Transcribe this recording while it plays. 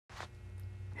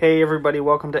Hey everybody,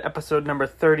 welcome to episode number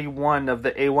 31 of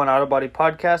the A1 Auto Body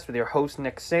Podcast with your host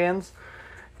Nick Sands.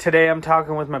 Today I'm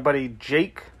talking with my buddy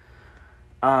Jake.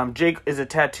 Jake is a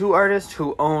tattoo artist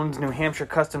who owns New Hampshire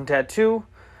Custom Tattoo.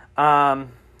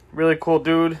 Really cool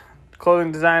dude,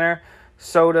 clothing designer,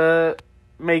 soda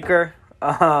maker,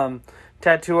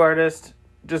 tattoo artist,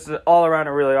 just all around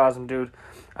a really awesome dude.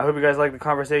 I hope you guys like the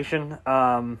conversation.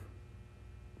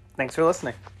 Thanks for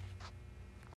listening.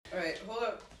 Alright, hold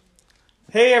up.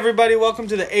 Hey everybody, welcome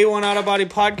to the A1 Auto Body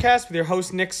Podcast with your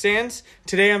host Nick Sands.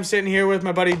 Today I'm sitting here with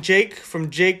my buddy Jake from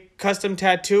Jake Custom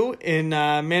Tattoo in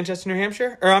Manchester, New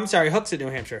Hampshire. Hooksett, New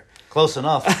Hampshire. Close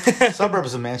enough.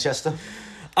 Suburbs of Manchester.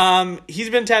 He's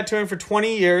been tattooing for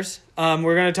 20 years.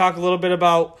 We're going to talk a little bit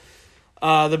about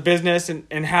the business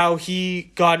and how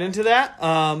he got into that.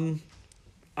 I'm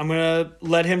going to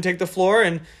let him take the floor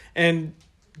and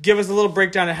give us a little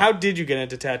breakdown of how did you get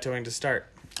into tattooing to start?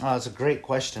 That's a great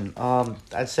question.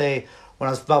 I'd say when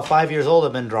I was about 5 years old,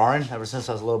 I've been drawing ever since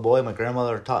I was a little boy. My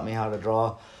grandmother taught me how to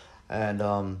draw, and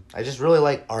I just really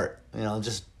like art,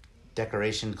 just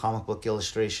decoration, comic book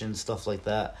illustration, stuff like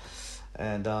that.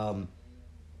 And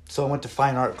so I went to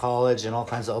fine art college and all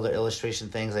kinds of other illustration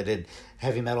things. I did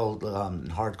heavy metal,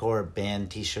 hardcore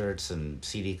band T-shirts and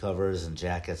CD covers and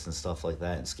jackets and stuff like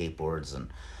that and skateboards. And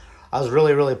I was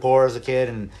really, really poor as a kid.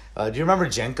 And do you remember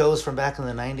Jenkos from back in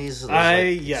the 90s?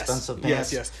 Yes. Expensive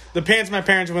pants? Yes. The pants my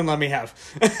parents wouldn't let me have.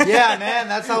 Yeah, man,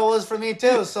 that's how it was for me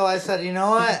too. So I said, you know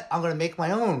what? I'm going to make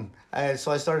my own.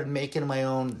 So I started making my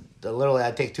own. Literally,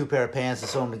 I'd take two pair of pants and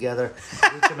sew them together,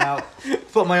 reach them out,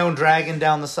 put my own dragon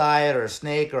down the side, or a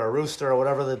snake, or a rooster, or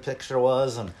whatever the picture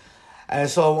was. And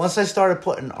so once I started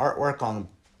putting artwork on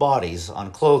bodies,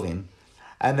 on clothing,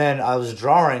 and then I was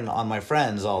drawing on my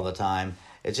friends all the time,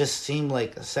 it just seemed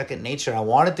like second nature. I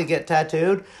wanted to get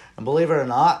tattooed, and believe it or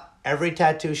not, every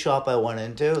tattoo shop I went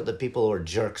into, the people were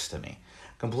jerks to me.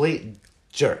 Complete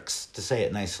jerks, to say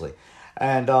it nicely.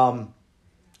 And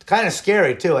kind of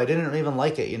scary, too. I didn't even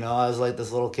like it, I was like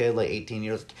this little kid, like 18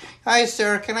 years old. Hi,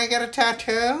 sir, can I get a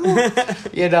tattoo?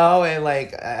 And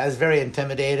I was very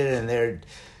intimidated, and they're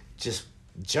just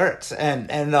jerks.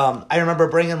 And I remember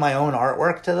bringing my own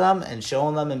artwork to them and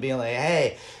showing them and being like,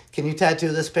 hey, can you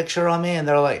tattoo this picture on me? And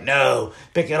they're like, no,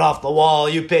 pick it off the wall.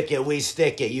 You pick it, we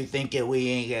stick it. You think it, we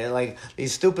ain't it. Like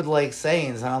these stupid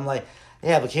sayings. And I'm like,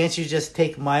 yeah, but can't you just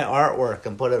take my artwork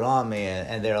and put it on me?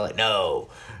 And they're like, no.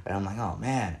 And I'm like, oh,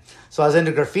 man. So I was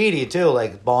into graffiti, too,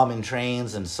 like bombing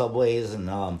trains and subways and,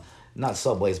 not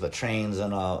subways, but trains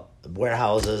and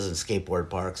warehouses and skateboard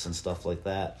parks and stuff like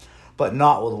that. But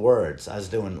not with words. I was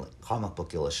doing comic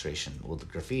book illustration with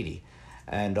graffiti.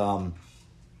 And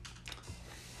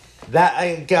that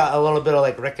I got a little bit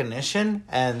of recognition,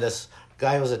 and this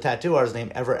guy who was a tattoo artist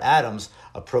named Everett Adams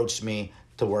approached me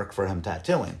to work for him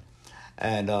tattooing.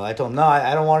 And I told him, no,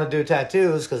 I don't want to do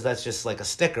tattoos because that's just like a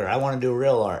sticker. I want to do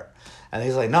real art. And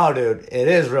he's like, no, dude, it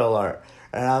is real art.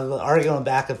 And I was arguing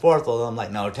back and forth with him. I'm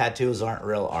like, no, tattoos aren't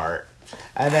real art.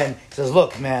 And then he says,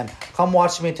 look, man, come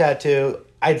watch me tattoo.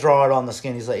 I draw it on the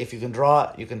skin. He's like, if you can draw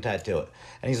it, you can tattoo it.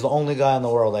 And he's the only guy in the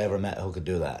world I ever met who could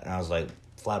do that. And I was like,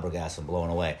 flabbergasted, blown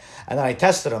away. And then I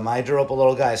tested him. I drew up a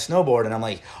little guy snowboard, and I'm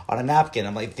like, on a napkin,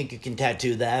 I'm like, think you can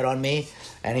tattoo that on me?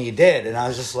 And he did. And I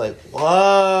was just like,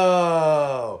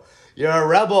 whoa, you're a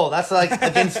rebel. That's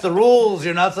against the rules.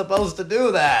 You're not supposed to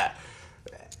do that.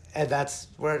 And that's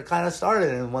where it kind of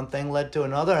started. And one thing led to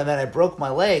another. And then I broke my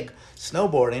leg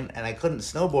snowboarding, and I couldn't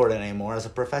snowboard anymore. I was a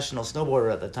professional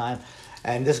snowboarder at the time.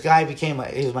 And this guy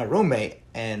he was my roommate,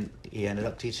 and he ended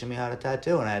up teaching me how to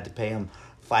tattoo, and I had to pay him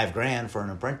 $5,000 for an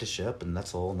apprenticeship, and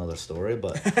that's a whole nother story.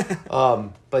 But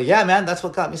but yeah, man, that's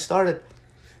what got me started.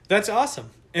 That's awesome.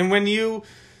 And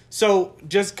so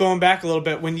just going back a little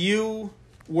bit, when you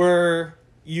were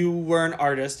an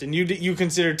artist, and you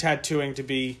considered tattooing to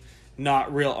be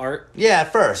not real art? Yeah,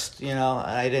 at first,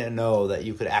 I didn't know that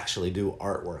you could actually do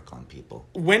artwork on people.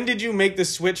 When did you make the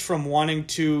switch from wanting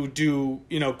to do,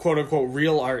 quote unquote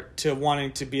real art to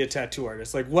wanting to be a tattoo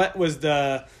artist? What was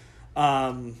the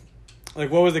what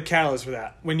was the catalyst for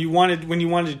that? When you wanted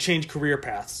to change career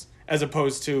paths, as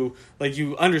opposed to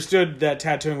you understood that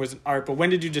tattooing was an art, but when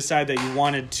did you decide that you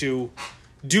wanted to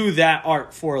do that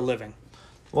art for a living?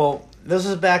 Well, this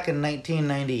was back in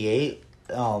 1998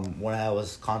 when I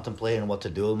was contemplating what to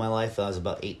do with my life. I was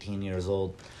about 18 years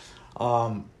old.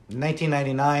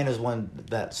 1999 is when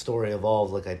that story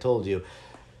evolved, like I told you.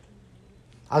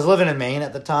 I was living in Maine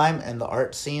at the time, and the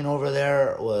art scene over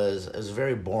there was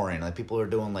very boring. People were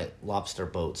doing lobster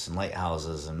boats and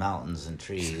lighthouses and mountains and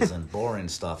trees and boring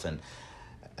stuff, and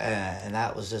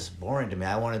that was just boring to me.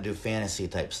 I want to do fantasy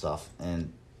type stuff,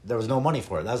 and there was no money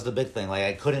for it. That's the big thing. Like,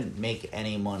 I couldn't make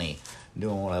any money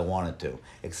doing what I wanted to,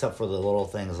 except for the little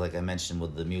things like I mentioned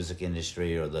with the music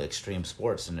industry or the extreme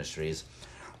sports industries.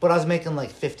 But I was making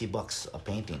like $50 a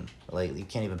painting. Like, you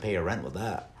can't even pay your rent with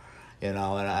that. You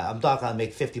know, and I'm talking, I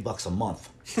make $50 a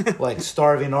month. Like,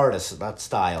 starving artist, that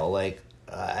style. Like,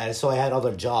 so I had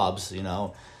other jobs, you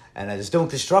know, and I was doing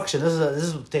construction. This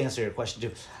is to answer your question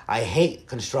too. I hate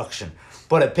construction,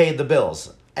 but it paid the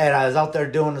bills. And I was out there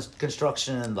doing this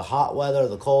construction in the hot weather,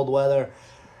 the cold weather,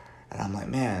 and I'm like,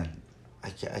 man, I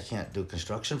can't do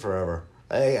construction forever.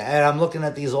 And I'm looking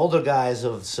at these older guys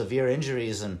with severe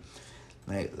injuries, and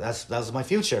like, that's my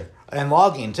future. And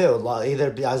logging too.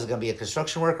 Either I was going to be a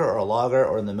construction worker or a logger,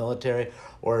 or in the military,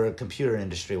 or a computer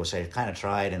industry, which I kind of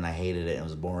tried and I hated it. It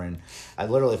was boring. I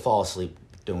literally fall asleep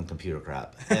doing computer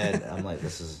crap, and I'm like,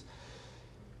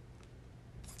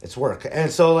 it's work.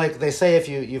 And so, like they say, if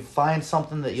you find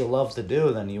something that you love to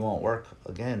do, then you won't work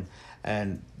again.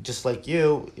 And just like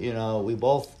you know, we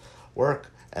both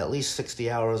work at least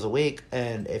 60 hours a week,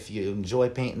 and if you enjoy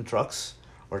painting trucks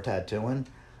or tattooing,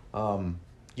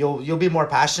 you'll be more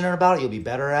passionate about it, you'll be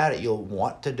better at it, you'll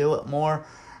want to do it more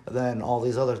than all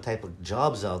these other type of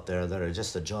jobs out there that are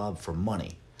just a job for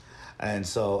money. And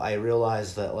so I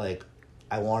realized that, like,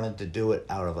 I wanted to do it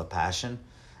out of a passion,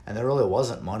 and there really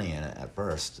wasn't money in it at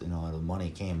first. You know, the money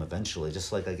came eventually,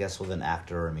 just like I guess with an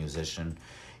actor or a musician.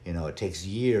 You know, it takes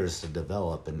years to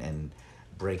develop and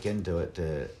break into it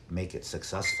to make it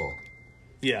successful.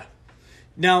 Yeah.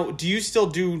 Now, do you still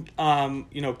do,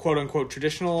 quote unquote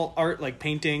traditional art, like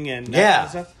painting and that kind of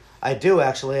stuff? I do,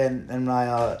 actually, and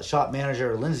my shop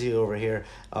manager, Lindsay, over here,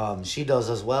 she does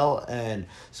as well, and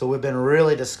so we've been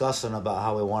really discussing about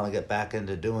how we want to get back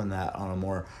into doing that on a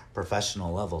more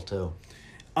professional level, too.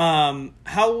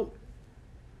 How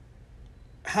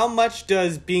much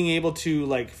does being able to,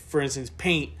 like, for instance,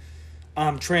 paint,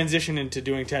 transition into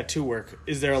doing tattoo work?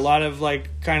 Is there a lot of,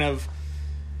 like, kind of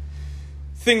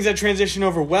things that transition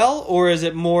over well, or is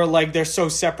it more like they're so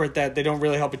separate that they don't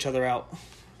really help each other out?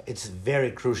 It's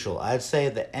very crucial. I'd say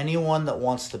that anyone that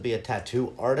wants to be a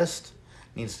tattoo artist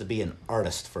needs to be an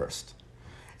artist first.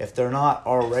 If they're not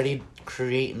already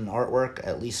creating artwork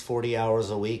at least 40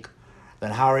 hours a week, then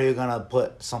how are you going to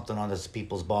put something on these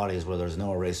people's bodies where there's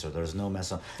no eraser, there's no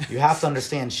mess up? You have to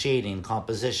understand shading,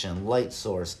 composition, light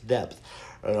source, depth.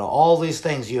 You know, all these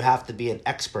things, you have to be an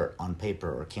expert on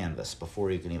paper or canvas before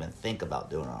you can even think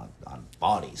about doing it on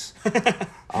bodies.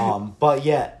 But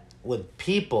yet, with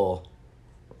people,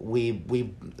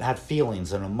 we have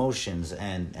feelings and emotions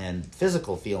and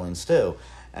physical feelings too.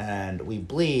 And we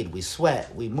bleed, we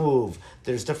sweat, we move.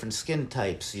 There's different skin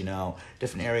types, you know,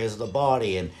 different areas of the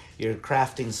body, and you're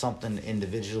crafting something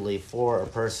individually for a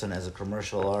person as a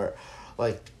commercial art.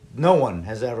 Like, no one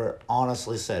has ever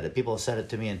honestly said it. People have said it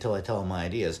to me until I tell them my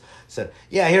ideas. Said,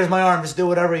 yeah, here's my arm, just do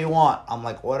whatever you want. I'm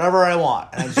like, whatever I want.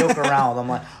 And I joke around. I'm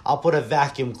like, I'll put a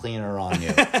vacuum cleaner on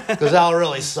you, because that'll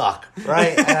really suck,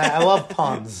 right? And I love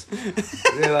puns,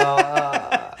 you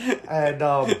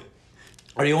know,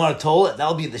 or you want to toll it?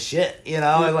 That'll be the shit, you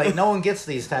know? And, like, no one gets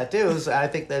these tattoos. I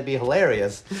think that'd be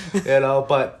hilarious, you know?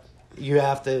 But you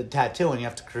have to tattoo, and you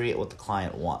have to create what the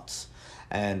client wants.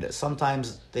 And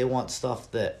sometimes they want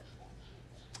stuff that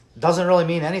doesn't really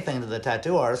mean anything to the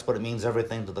tattoo artist, but it means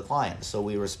everything to the client. So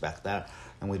we respect that,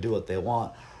 and we do what they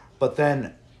want. But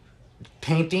then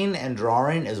painting and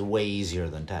drawing is way easier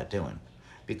than tattooing,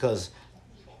 because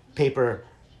paper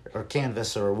or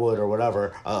canvas or wood or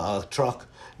whatever, a truck,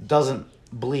 doesn't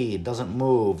bleed, doesn't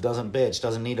move, doesn't bitch,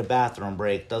 doesn't need a bathroom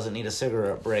break, doesn't need a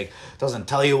cigarette break, doesn't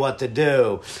tell you what to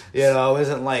do, you know,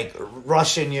 isn't like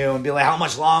rushing you and be like, how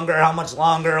much longer,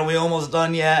 are we almost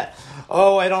done yet?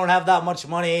 Oh, I don't have that much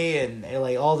money, and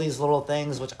like all these little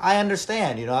things, which I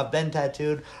understand. You know, I've been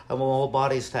tattooed, my whole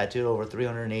body's tattooed over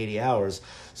 380 hours,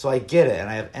 so I get it, and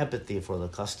I have empathy for the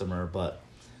customer. But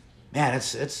man,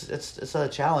 it's a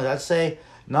challenge. I'd say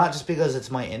not just because it's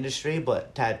my industry,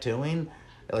 but tattooing,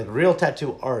 like real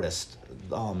tattoo artist,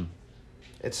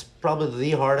 it's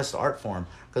probably the hardest art form,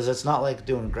 because it's not like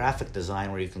doing graphic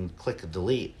design where you can click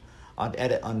delete on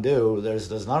edit undo.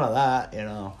 There's none of that, you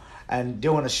know. And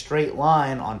doing a straight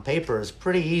line on paper is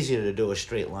pretty easy to do a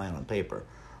straight line on paper,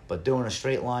 but doing a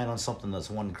straight line on something that's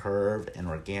one curved and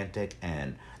organic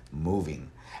and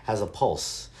moving, has a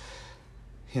pulse,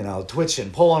 you know,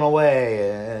 twitching, pulling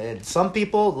away. And some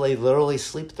people, they literally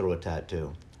sleep through a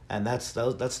tattoo. And that's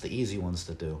the easy ones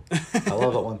to do. I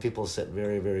love it when people sit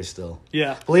very, very still.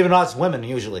 Yeah. Believe it or not, it's women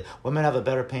usually. Women have a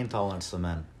better pain tolerance than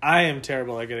men. I am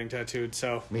terrible at getting tattooed,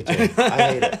 so. Me too. I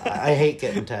hate it. I hate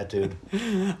getting tattooed.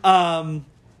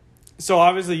 So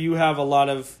obviously you have a lot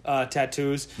of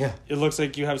tattoos. Yeah. It looks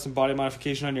like you have some body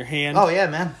modification on your hand. Oh yeah,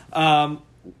 man.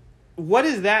 What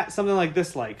is that? Something like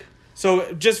this like?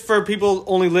 So just for people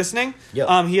only listening,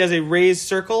 Yep. He has a raised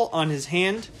circle on his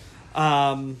hand,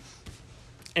 and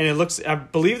it looks. I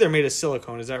believe they're made of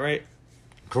silicone. Is that right?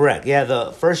 Correct. Yeah,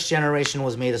 the first generation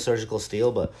was made of surgical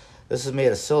steel, but this is made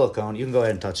of silicone. You can go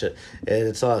ahead and touch it.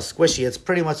 It's squishy. It's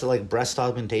pretty much like breast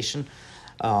augmentation.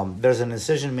 There's an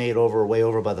incision made way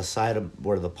over by the side of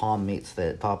where the palm meets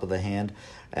the top of the hand,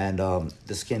 and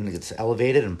the skin gets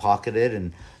elevated and pocketed,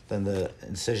 and then the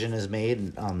incision is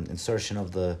made. Insertion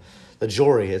of the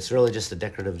jewelry. It's really just a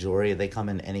decorative jewelry. They come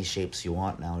in any shapes you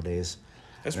want nowadays.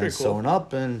 That's and pretty it's cool. sewn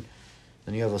up, and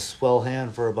then you have a swell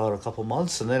hand for about a couple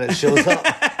months, and then it shows up.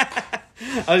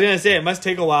 I was gonna say it must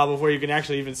take a while before you can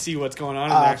actually even see what's going on in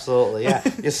there. Absolutely, yeah.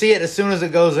 You see it as soon as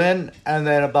it goes in, and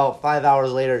then about 5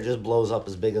 hours later, it just blows up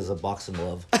as big as a boxing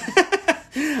glove.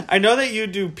 I know that you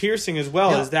do piercing as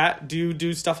well. Yeah. Do you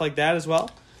do stuff like that as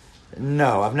well?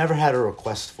 No, I've never had a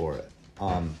request for it.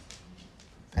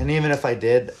 And even if I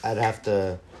did, I'd have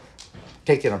to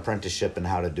take an apprenticeship in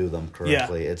how to do them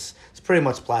correctly. Yeah. It's pretty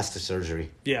much plastic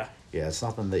surgery. Yeah. Yeah, it's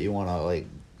nothing that you want to like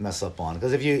mess up on,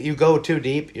 because if you go too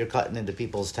deep, you're cutting into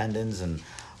people's tendons and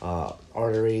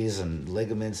arteries and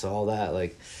ligaments, all that.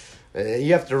 Like,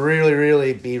 you have to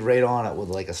really be right on it with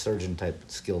like a surgeon type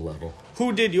skill level.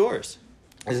 Who did yours?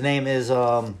 His name is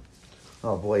oh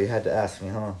boy, you had to ask me,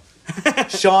 huh?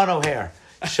 Sean O'Hare.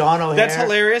 Sean O'Hare. That's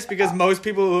hilarious because most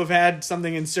people who have had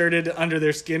something inserted under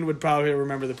their skin would probably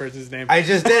remember the person's name. I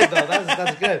just did though.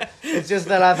 That's good. It's just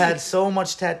that I've had so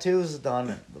much tattoos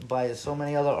done by so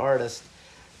many other artists.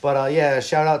 But yeah,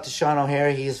 shout out to Sean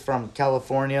O'Hare. He's from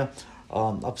California,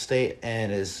 upstate,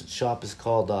 and his shop is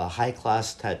called High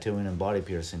Class Tattooing and Body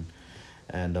Piercing.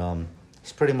 And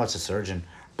he's pretty much a surgeon.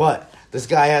 But this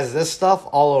guy has this stuff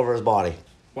all over his body.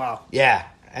 Wow. Yeah,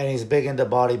 and he's big into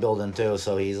bodybuilding too.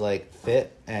 So he's like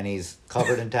fit, and he's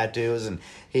covered in tattoos, and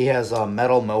he has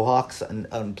metal mohawks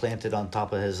implanted on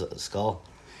top of his skull.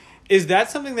 Is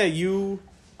that something that you...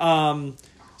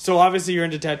 So obviously you're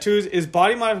into tattoos. Is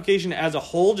body modification as a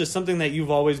whole just something that you've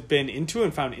always been into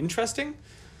and found interesting?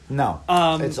 No,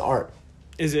 it's art.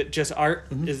 Is it just art?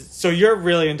 Mm-hmm. So you're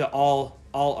really into all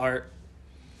art?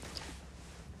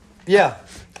 Yeah.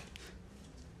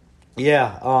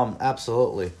 Yeah,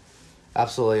 absolutely.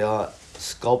 Absolutely.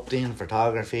 Sculpting,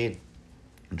 photography,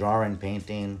 drawing,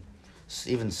 painting,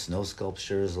 even snow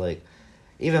sculptures, like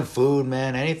even food,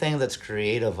 man, anything that's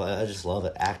creative. I just love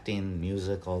it. Acting,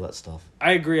 music, all that stuff.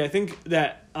 I agree. I think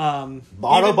that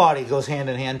Auto body goes hand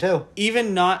in hand too.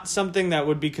 even not something that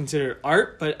would be considered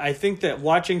art, but I think that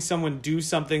watching someone do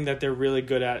something that they're really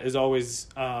good at is always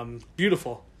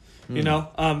beautiful. You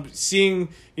know, seeing,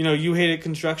 you hated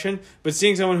construction, but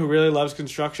seeing someone who really loves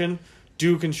construction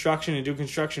do construction and do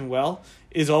construction well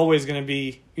is always going to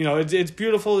be, it's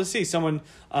beautiful to see someone,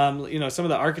 some of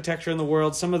the architecture in the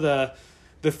world, some of the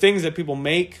things that people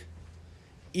make,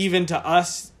 even to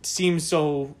us, seem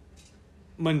so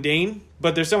mundane,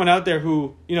 but there's someone out there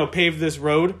who, paved this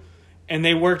road and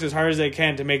they worked as hard as they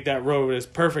can to make that road as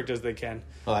perfect as they can.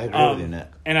 Oh, I agree with you, Nick.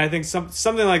 And I think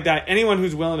something like that, anyone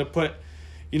who's willing to put,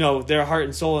 their heart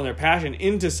and soul and their passion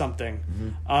into something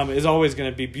is always going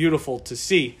to be beautiful to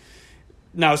see.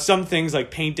 Now, some things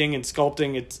like painting and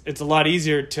sculpting, it's a lot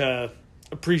easier to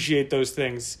appreciate those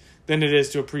things than it is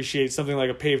to appreciate something like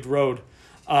a paved road.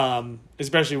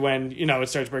 Especially when, it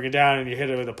starts breaking down and you hit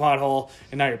it with a pothole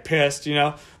and now you're pissed,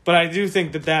 But I do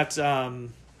think that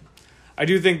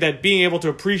being able to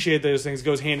appreciate those things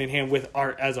goes hand in hand with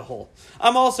art as a whole.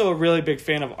 I'm also a really big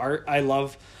fan of art.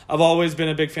 I've always been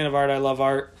a big fan of art. I love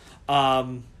art.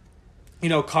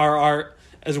 Car art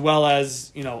as well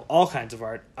as, all kinds of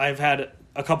art. I've had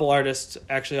a couple artists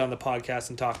actually on the podcast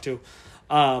and talked to.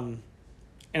 And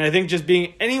I think just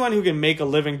being anyone who can make a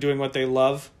living doing what they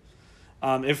love,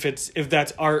 if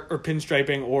that's art or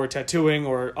pinstriping or tattooing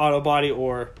or auto body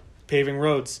or paving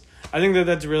roads, I think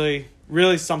that's really,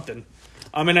 really something.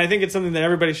 And I think it's something that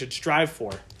everybody should strive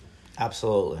for.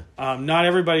 Absolutely. Not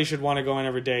everybody should want to go in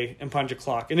every day and punch a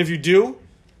clock. And if you do,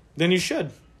 then you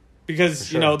should. Because,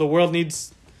 sure. The world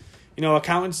needs,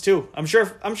 accountants too. I'm sure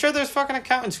there's fucking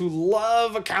accountants who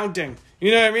love accounting.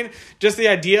 You know what I mean? Just the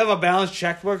idea of a balanced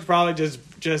checkbook probably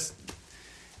just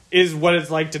is what it's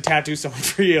like to tattoo someone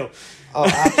for you. Oh,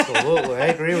 absolutely. I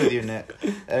agree with you, Nick.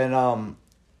 And,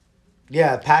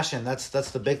 yeah, passion, that's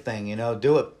the big thing,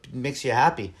 do it makes you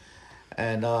happy.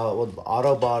 And with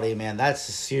auto body, man, that's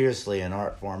seriously an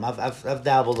art form. I've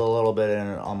dabbled a little bit in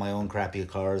it on my own crappy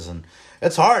cars, and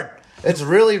it's hard. It's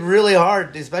really, really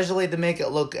hard, especially to make it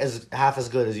look as half as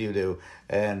good as you do.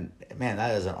 And man,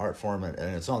 that is an art form in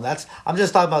its own. I'm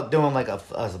just talking about doing like a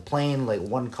plain like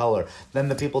one color. Then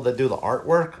the people that do the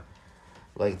artwork,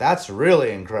 like that's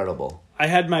really incredible. I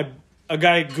had a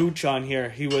guy Gooch on here.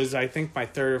 He was, I think, my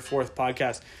third or fourth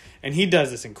podcast, and he does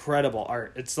this incredible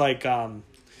art. It's like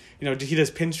he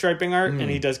does pinstriping art and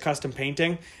he does custom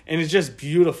painting, and it's just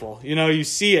beautiful. You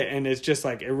see it and it's just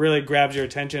like, it really grabs your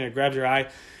attention, it grabs your eye.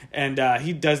 And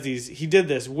he did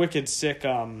this wicked sick,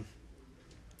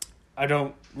 I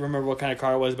don't remember what kind of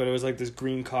car it was, but it was like this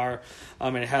green car,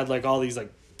 and it had like all these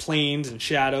like planes and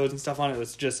shadows and stuff on it. It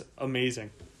was just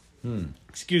amazing.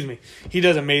 Excuse me. He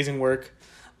does amazing work.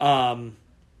 But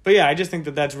yeah, I just think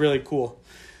that that's really cool.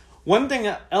 One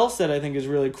thing else that I think is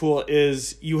really cool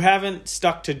is you haven't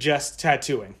stuck to just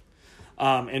tattooing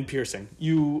and piercing.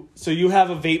 So you have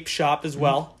a vape shop as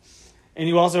well, and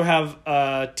you also have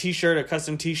a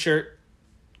custom t-shirt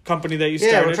company that you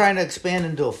started. Yeah, we're trying to expand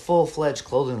into a full-fledged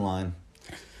clothing line.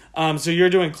 So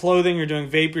you're doing clothing, you're doing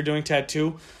vape, you're doing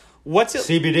tattoo. What's it?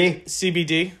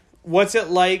 CBD. What's it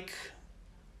like?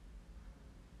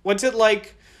 What's it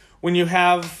like when you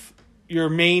have your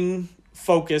main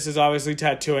focus is obviously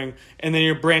tattooing, and then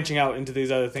you're branching out into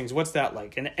these other things? What's that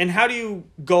like? And how do you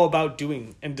go about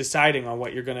doing and deciding on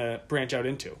what you're going to branch out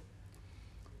into?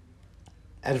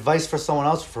 Advice for someone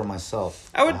else or for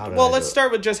myself? Let's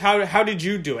start with just how did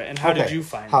you do it, and how did you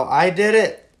find it? How I did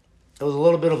it, it was a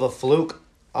little bit of a fluke.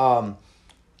 I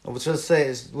was just say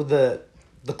with the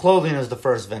clothing is the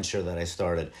first venture that I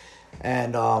started.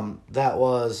 And that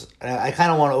was, I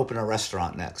kind of want to open a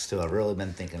restaurant next too. I've really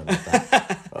been thinking about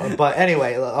that. But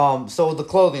anyway, so the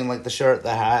clothing, like the shirt,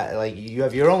 the hat, like you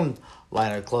have your own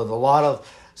line of clothing. A lot of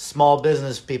small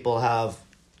business people have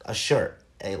a shirt,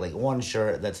 like one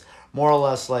shirt that's more or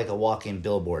less like a walking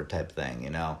billboard type thing,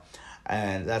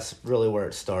 and that's really where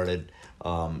it started.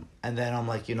 And then I'm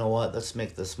like, you know what? Let's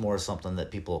make this more something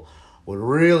that people would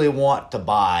really want to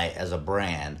buy as a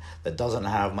brand that doesn't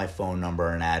have my phone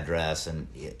number and address and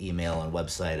email and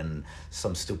website and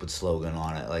some stupid slogan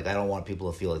on it. Like, I don't want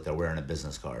people to feel like they're wearing a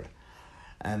business card.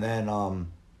 And then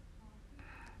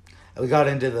we got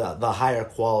into the higher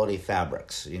quality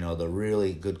fabrics, the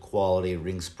really good quality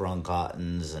ring sprung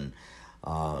cottons, and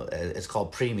it's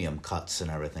called premium cuts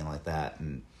and everything like that.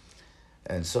 And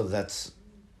so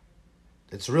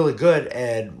it's really good.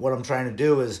 And what I'm trying to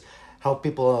do is help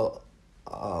people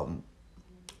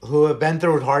who have been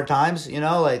through hard times,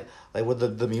 like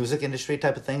what the music industry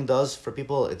type of thing does for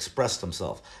people, express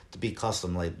themselves, to be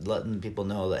custom, like letting people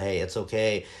know that, hey, it's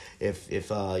okay if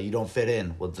you don't fit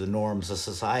in with the norms of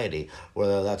society,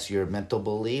 whether that's your mental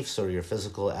beliefs or your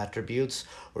physical attributes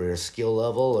or your skill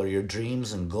level or your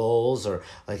dreams and goals, or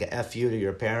like a F you to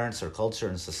your parents or culture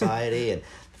and society, and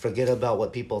forget about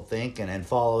what people think and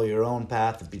follow your own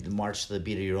path, march to the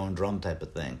beat of your own drum type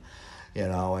of thing.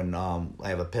 And I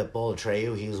have a pit bull,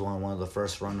 Atreyu. He was one of the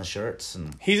first run the shirts,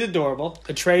 and he's adorable.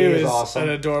 Atreyu is awesome. An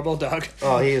adorable dog.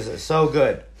 Oh, he is so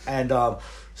good. And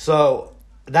so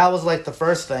that was like the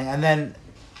first thing. And then,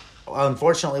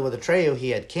 unfortunately, with Atreyu,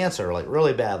 he had cancer, like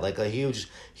really bad, like a huge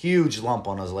lump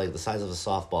on his leg, the size of a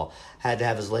softball. Had to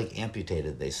have his leg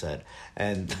amputated, they said,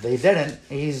 and they didn't.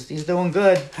 He's doing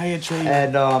good. Hi,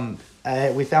 Atreyu.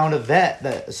 And we found a vet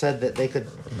that said that they could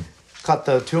cut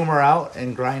the tumor out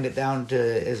and grind it down to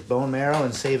his bone marrow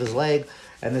and save his leg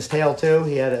and his tail too.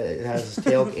 He has his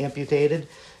tail amputated,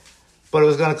 but it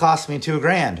was going to cost me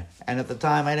 $2,000. And at the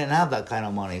time, I didn't have that kind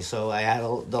of money, so I had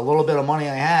the little bit of money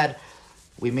I had.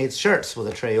 We made shirts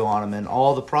with Atreyu on them, and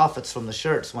all the profits from the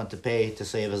shirts went to pay to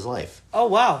save his life. Oh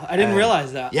wow! I didn't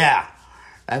realize that. Yeah.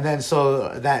 And then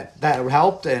so that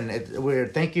helped, and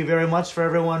thank you very much for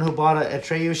everyone who bought a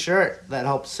Atreyu shirt. That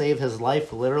helped save his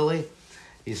life, literally.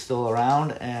 He's still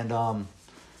around, and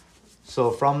so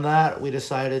from that we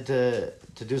decided to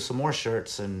do some more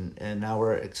shirts, and now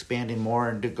we're expanding more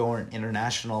and going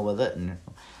international with it. And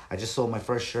I just sold my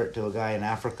first shirt to a guy in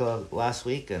Africa last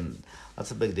week, and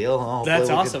that's a big deal. Hopefully that's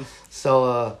awesome. Sell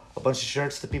a bunch of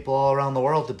shirts to people all around the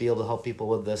world to be able to help people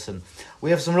with this. And we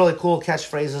have some really cool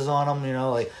catchphrases on them,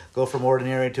 like go from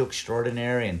ordinary to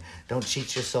extraordinary, and don't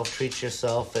cheat yourself, treat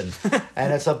yourself. And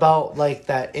and it's about like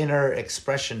that inner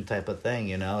expression type of thing,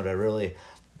 to really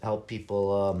help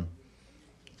people,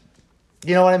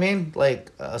 you know what I mean?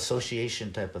 Like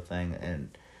association type of thing.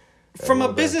 And from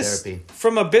a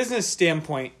business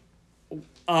standpoint,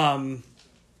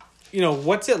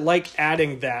 what's it like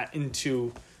adding that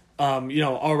into,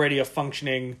 already a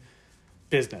functioning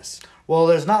business? Well,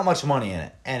 there's not much money in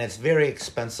it, and it's very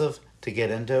expensive to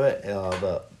get into it.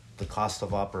 The cost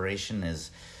of operation is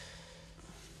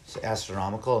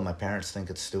astronomical, and my parents think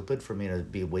it's stupid for me to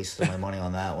be wasting my money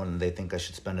on that when they think I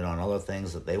should spend it on other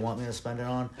things that they want me to spend it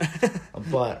on.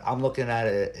 But I'm looking at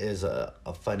it as a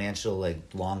financial, like,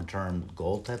 long-term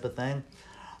goal type of thing.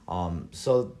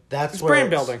 So that's It's where brand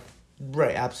building.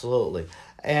 Right, absolutely.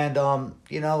 And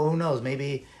who knows,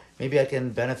 maybe I can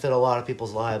benefit a lot of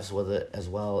people's lives with it as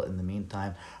well in the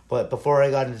meantime. But before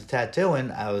I got into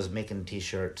tattooing, I was making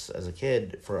t-shirts as a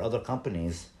kid for other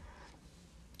companies.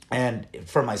 And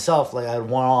for myself, like, I'd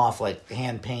one-off, like,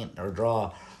 hand paint or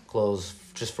draw clothes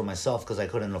just for myself because I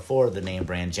couldn't afford the name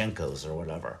brand Jenkos or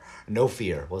whatever. No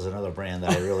Fear was another brand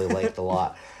that I really liked a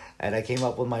lot. And I came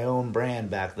up with my own brand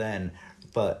back then,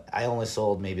 but I only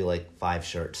sold maybe like 5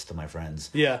 shirts to my friends.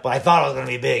 Yeah. But I thought it was going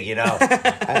to be big,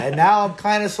 And now I'm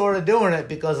kind of sort of doing it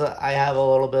because I have a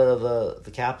little bit of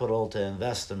the capital to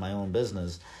invest in my own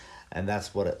business. And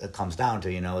that's what it comes down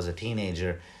to, as a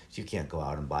teenager. You can't go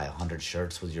out and buy 100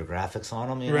 shirts with your graphics on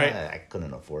them. Right. I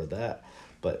couldn't afford that.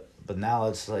 But now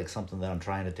it's like something that I'm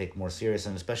trying to take more serious,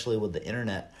 and especially with the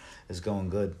internet is going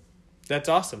good. That's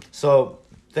awesome. So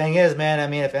thing is, man, I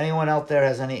mean, if anyone out there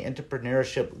has any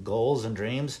entrepreneurship goals and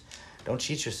dreams, don't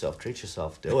cheat yourself. Treat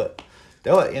yourself. Do it.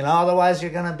 Otherwise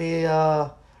you're going to be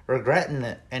regretting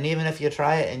it. And even if you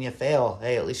try it and you fail,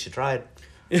 hey, at least you tried.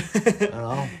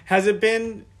 Has it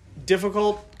been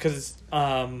difficult? Because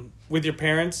with your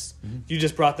parents, you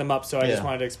just brought them up, so I just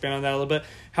wanted to expand on that a little bit.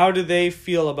 How do they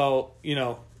feel about,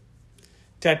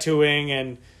 tattooing?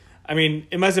 And, I mean,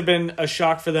 it must have been a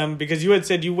shock for them because you had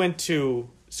said you went to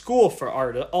school for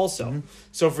art also. Mm-hmm.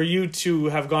 So for you to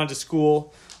have gone to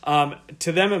school,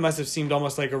 to them it must have seemed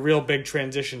almost like a real big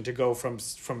transition to go from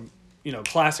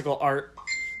classical art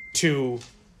to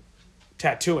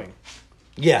tattooing.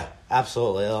 Yeah,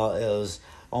 absolutely. It was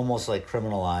almost like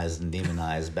criminalized and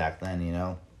demonized back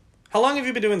then, How long have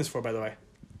you been doing this for, by the way?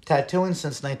 Tattooing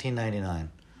since 1999.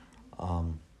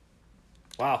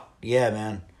 Wow. Yeah,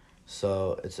 man.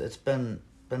 So it's been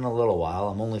a little while.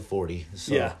 I'm only 40.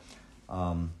 So, yeah.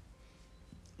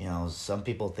 Some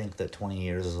people think that 20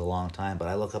 years is a long time, but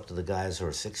I look up to the guys who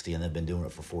are 60 and they've been doing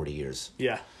it for 40 years.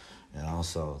 Yeah.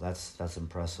 So that's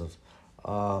impressive.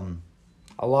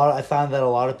 I found that a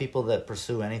lot of people that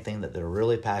pursue anything that they're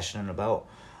really passionate about,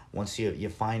 once you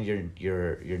find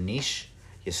your niche,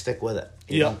 you stick with it.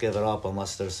 You don't give it up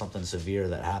unless there's something severe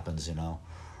that happens,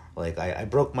 Like I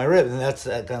broke my rib, and that's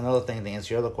another thing to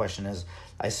answer your other question is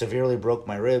I severely broke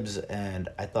my ribs, and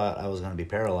I thought I was going to be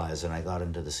paralyzed, and I got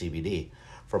into the CBD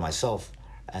for myself,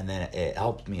 and then it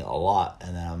helped me a lot.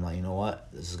 And then I'm like, you know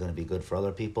what, this is going to be good for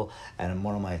other people. And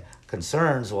one of my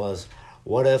concerns was,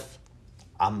 what if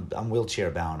I'm wheelchair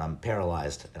bound, I'm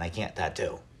paralyzed, and I can't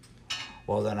tattoo?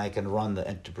 Well, then I can run the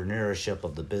entrepreneurship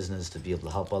of the business to be able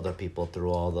to help other people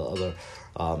through all the other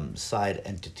side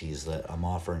entities that I'm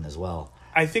offering as well.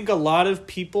 I think a lot of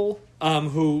people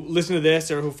who listen to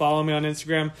this or who follow me on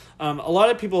Instagram, a lot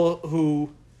of people who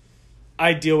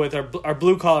I deal with are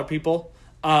blue collar people.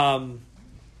 And,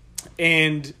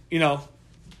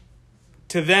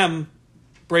 to them,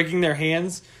 breaking their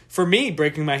hands, for me,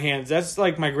 breaking my hands, that's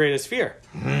like my greatest fear.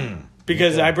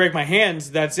 Because I break my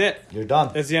hands, that's it. You're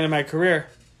done. That's the end of my career.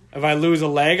 If I lose a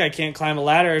leg, I can't climb a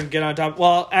ladder and get on top.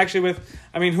 Well, actually,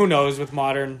 who knows with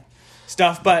modern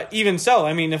stuff. But even so,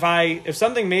 I mean, if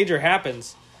something major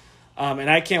happens and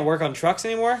I can't work on trucks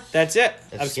anymore, that's it.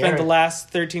 I've spent the last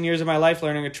 13 years of my life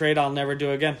learning a trade I'll never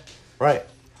do again. Right.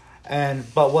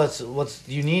 But what's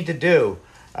you need to do,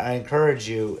 I encourage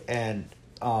you, and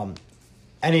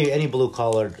any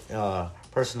blue-collared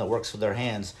person that works with their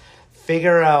hands,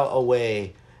 figure out a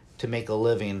way to make a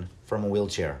living from a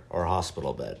wheelchair or a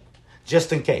hospital bed,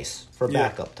 just in case, for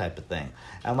backup type of thing.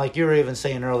 And like you were even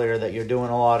saying earlier that you're doing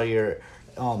a lot of your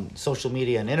social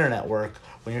media and internet work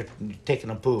when you're taking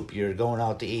a poop, you're going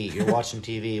out to eat, you're watching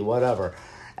TV, whatever.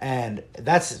 And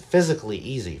that's physically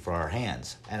easy for our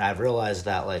hands. And I've realized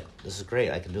that, like, this is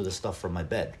great. I can do this stuff from my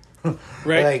bed.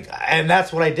 Right. And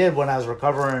that's what I did when I was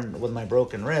recovering with my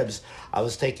broken ribs. I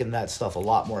was taking that stuff a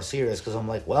lot more serious because I'm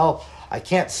like, well, I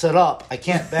can't sit up, I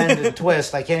can't bend and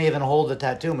twist, I can't even hold the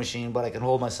tattoo machine, but I can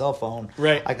hold my cell phone.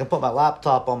 Right. I can put my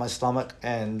laptop on my stomach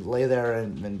and lay there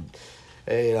and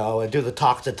do the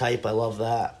talk to type. I love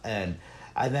that. And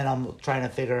then I'm trying to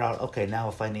figure out, okay, now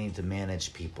if I need to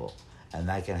manage people,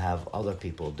 and I can have other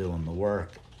people doing the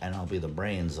work, and I'll be the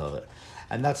brains of it.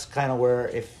 And that's kind of where,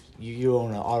 if you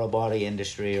own an auto body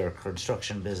industry or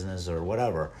construction business or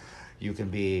whatever, you can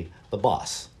be the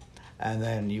boss. And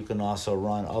then you can also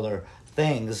run other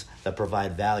things that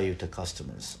provide value to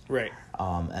customers. Right.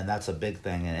 And that's a big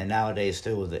thing. And nowadays,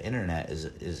 too, with the internet,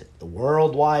 is the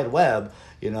World Wide Web.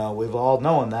 We've all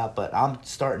known that, but I'm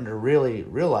starting to really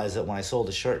realize it when I sold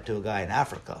a shirt to a guy in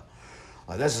Africa.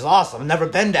 Like, this is awesome. I've never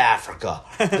been to Africa.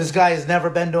 This guy has never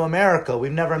been to America.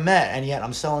 We've never met, and yet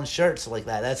I'm selling shirts like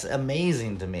that. That's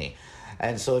amazing to me.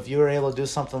 And so if you were able to do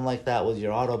something like that with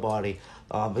your auto body,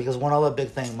 because one other big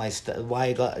thing, why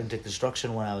I got into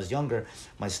construction when I was younger,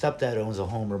 my stepdad owns a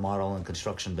home remodel and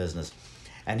construction business.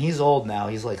 And he's old now.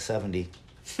 He's like 70.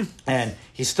 And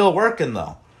he's still working,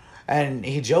 though. And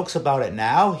he jokes about it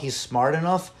now. He's smart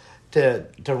enough to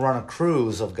run a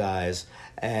cruise of guys.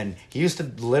 And he used to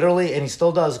literally, and he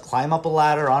still does, climb up a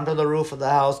ladder onto the roof of the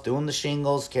house, doing the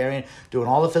shingles, doing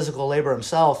all the physical labor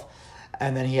himself.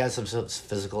 And then he has some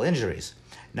physical injuries.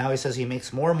 Now he says he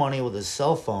makes more money with his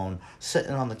cell phone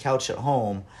sitting on the couch at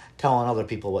home telling other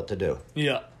people what to do.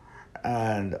 Yeah.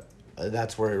 And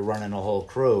that's where running a whole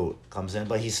crew comes in.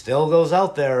 But he still goes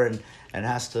out there and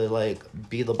has to, like,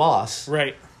 be the boss.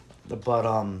 Right. But,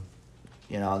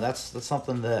 that's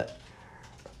something that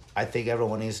I think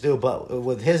everyone needs to do. But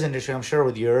with his industry, I'm sure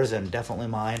with yours and definitely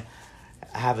mine,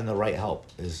 having the right help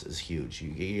is huge.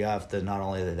 You have to, not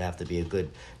only they have to be a good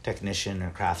technician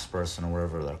or craftsperson or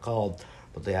whatever they're called,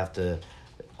 but they have to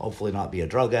hopefully not be a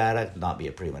drug addict, not be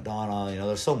a prima donna.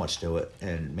 There's so much to it,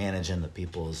 and managing the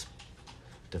people is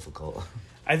difficult.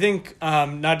 I think,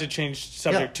 not to change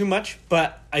subject too much,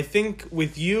 but I think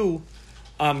with you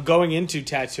going into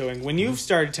tattooing, when you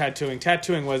started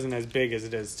tattooing wasn't as big as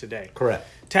it is today. Correct.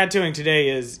 Tattooing today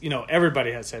is,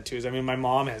 everybody has tattoos. I mean, my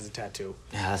mom has a tattoo.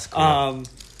 Yeah, that's cool.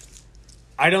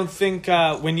 I don't think,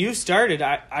 when you started,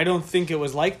 I don't think it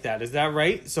was like that. Is that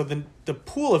right? So the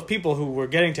pool of people who were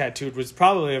getting tattooed was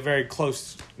probably a very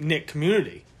close-knit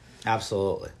community.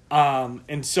 Absolutely.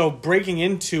 And so breaking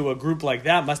into a group like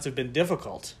that must have been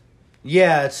difficult.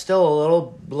 Yeah, it's still a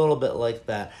little bit like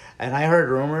that. And I heard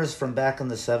rumors from back in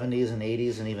the 70s and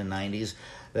 80s and even 90s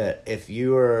that if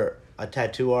you were a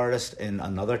tattoo artist in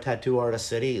another tattoo artist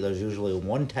city, there's usually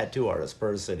one tattoo artist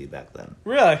per city back then.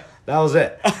 Really? That was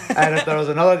it. And if there was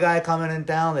another guy coming in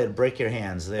town, they'd break your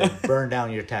hands. They'd burn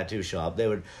down your tattoo shop. They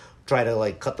would try to,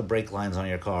 like, cut the brake lines on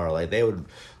your car. Like, they would,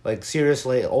 like,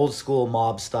 seriously, old school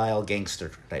mob style gangster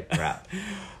type crap.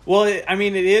 Well, I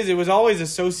mean, it was always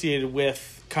associated with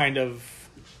kind of,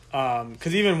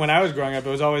 because even when I was growing up, it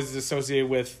was always associated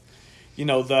with,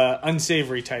 the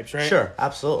unsavory types, right? Sure,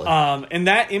 absolutely. And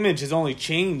that image has only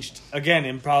changed, again,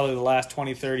 in probably the last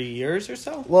 20, 30 years or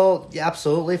so? Well, yeah,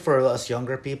 absolutely for us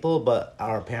younger people, but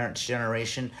our parents'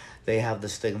 generation, they have the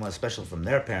stigma, especially from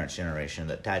their parents' generation,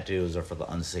 that tattoos are for the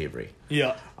unsavory.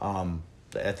 Yeah.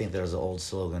 I think there's an old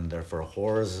slogan, they're for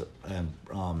whores and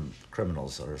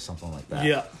criminals or something like that.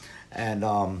 Yeah.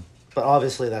 And but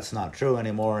obviously that's not true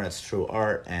anymore, and it's true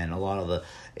art, and a lot of the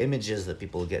images that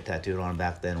people get tattooed on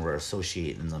back then were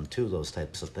associating them to those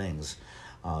types of things,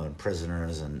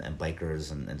 prisoners and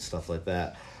bikers and stuff like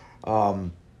that,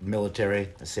 military,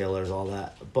 sailors, all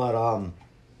that.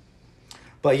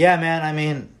 But yeah, man, I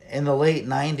mean, in the late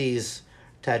 90s,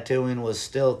 tattooing was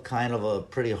still kind of a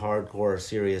pretty hardcore,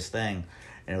 serious thing,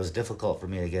 and it was difficult for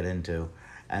me to get into.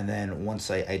 And then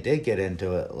once I did get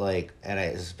into it,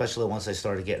 especially once I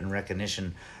started getting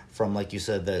recognition from, like you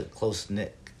said, the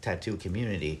close-knit tattoo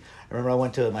community. I remember I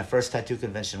went to, my first tattoo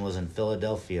convention was in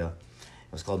Philadelphia.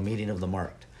 It was called Meeting of the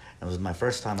Marked. It was my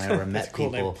first time I ever met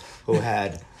cool people name. who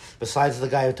had, besides the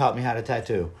guy who taught me how to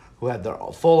tattoo, who had their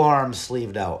full arms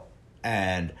sleeved out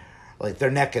and like their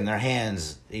neck and their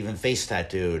hands, even face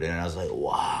tattooed. And I was like,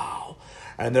 wow.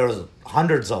 And there was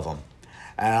hundreds of them.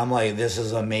 And I'm like, this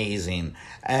is amazing.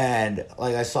 And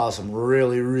like I saw some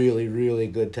really, really, really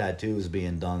good tattoos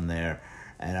being done there.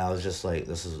 And I was just like,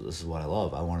 this is what I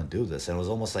love. I want to do this. And it was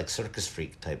almost like circus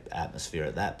freak type atmosphere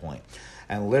at that point.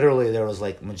 And literally there was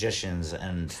like magicians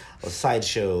and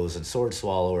sideshows and sword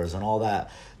swallowers and all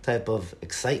that type of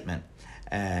excitement.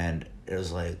 And it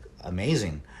was like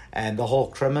amazing. And the whole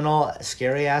criminal,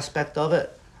 scary aspect of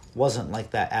it wasn't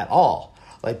like that at all.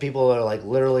 Like people are like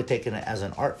literally taking it as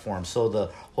an art form. So the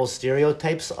whole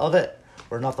stereotypes of it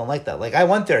were nothing like that. Like I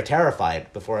went there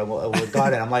terrified before I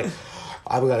got in. I'm like,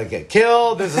 I'm going to get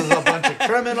killed. This is a bunch of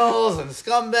criminals and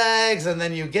scumbags. And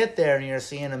then you get there and you're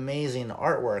seeing amazing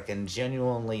artwork and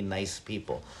genuinely nice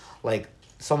people. Like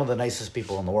some of the nicest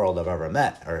people in the world I've ever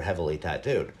met are heavily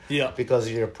tattooed. Yeah. Because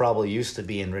you're probably used to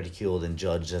being ridiculed and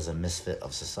judged as a misfit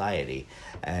of society.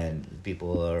 And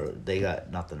people they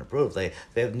got nothing to prove. They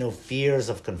have no fears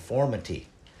of conformity.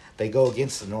 They go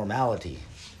against the normality,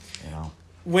 you know.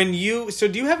 So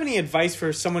do you have any advice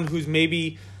for someone who's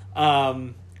maybe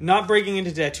not breaking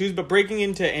into tattoos, but breaking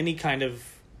into any kind of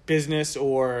business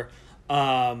or,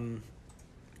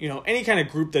 any kind of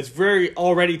group that's very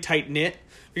already tight-knit.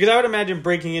 Because I would imagine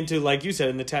breaking into, like you said,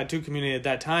 in the tattoo community at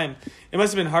that time, it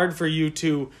must have been hard for you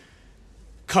to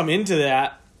come into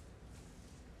that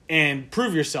and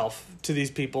prove yourself to these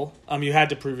people. You had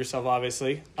to prove yourself,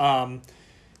 obviously. Do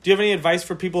you have any advice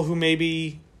for people who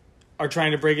maybe are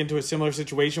trying to break into a similar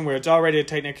situation where it's already a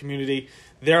tight-knit community,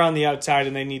 they're on the outside,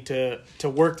 and they need to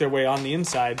work their way on the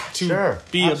inside to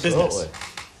be a business?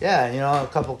 Yeah, a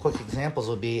couple quick examples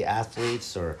would be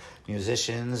athletes or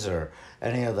musicians or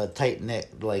any of the tight-knit,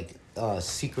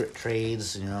 secret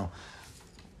trades,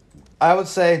 I would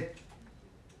say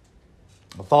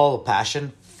follow the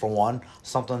passion, for one,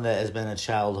 something that has been a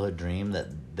childhood dream that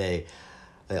they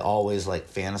always,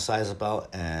 fantasize about,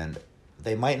 and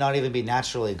they might not even be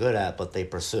naturally good at, but they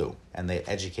pursue, and they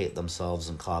educate themselves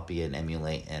and copy and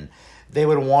emulate, and they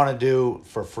would want to do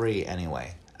for free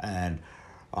anyway. And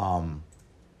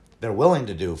they're willing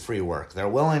to do free work. They're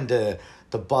willing to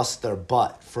bust their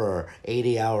butt for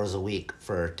 80 hours a week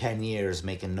for 10 years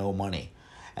making no money.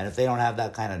 And if they don't have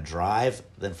that kind of drive,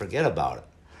 then forget about it.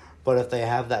 But if they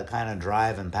have that kind of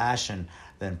drive and passion,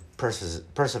 then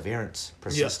perseverance,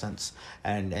 persistence,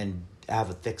 and have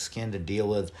a thick skin to deal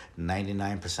with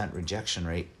 99% rejection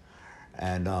rate.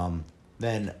 And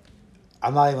then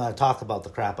I'm not even going to talk about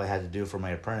the crap I had to do for my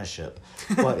apprenticeship.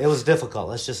 But it was difficult.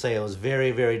 Let's just say it was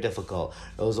very, very difficult.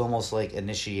 It was almost like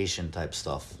initiation type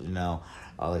stuff,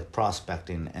 like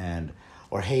prospecting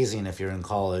or hazing if you're in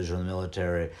college or in the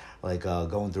military,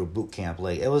 going through boot camp.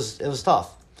 It was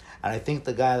tough. And I think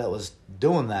the guy that was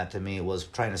doing that to me was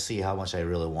trying to see how much I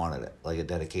really wanted it, like a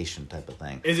dedication type of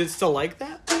thing. Is it still like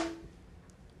that?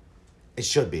 It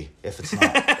should be, if it's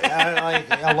not.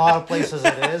 A lot of places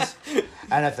it is.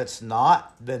 And if it's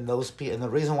not, then those people... And the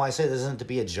reason why I say this isn't to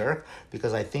be a jerk,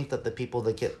 because I think that the people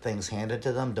that get things handed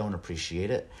to them don't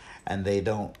appreciate it. And they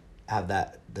don't have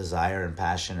that desire and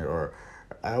passion, or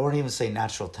I wouldn't even say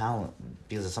natural talent,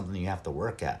 because it's something you have to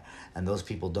work at. And those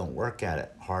people don't work at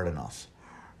it hard enough.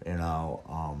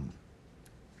 And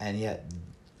yet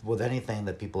with anything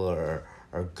that people are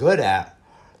good at,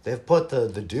 they've put the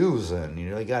dues in.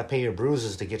 You got to pay your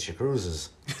bruises to get your cruises.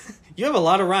 You have a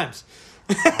lot of rhymes.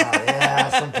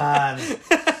 Yeah, sometimes.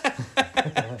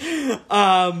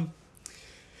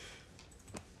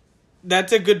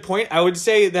 That's a good point. I would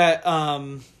say that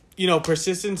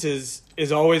persistence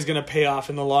is always going to pay off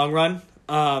in the long run,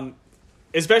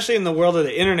 especially in the world of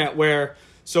the internet, where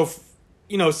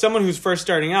someone who's first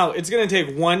starting out, it's going to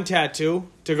take one tattoo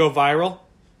to go viral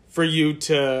for you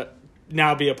to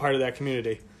now be a part of that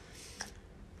community.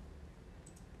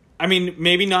 I mean,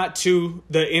 maybe not to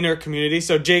the inner community.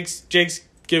 So Jake's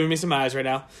giving me some eyes right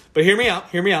now. But hear me out.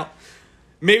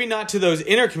 Maybe not to those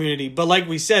inner community, but like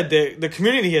we said, the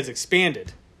community has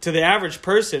expanded. To the average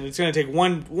person, it's going to take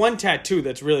one tattoo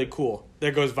that's really cool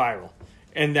that goes viral.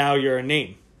 And now you're a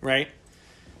name, right?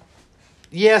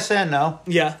 Yes and no.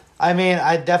 Yeah. I mean,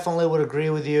 I definitely would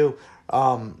agree with you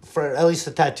for at least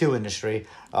the tattoo industry.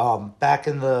 Back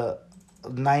in the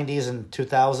 90s and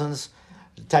 2000s,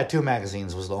 tattoo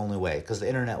magazines was the only way because the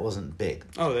internet wasn't big.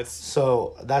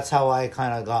 So that's how I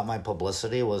kind of got my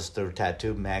publicity, was through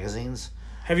tattoo magazines.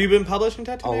 Have you been published in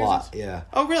tattoo magazines? A lot, yeah.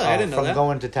 Oh, really? I didn't know that. From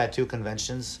going to tattoo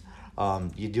conventions.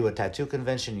 You do a tattoo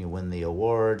convention, you win the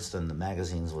awards, then the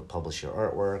magazines would publish your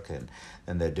artwork, and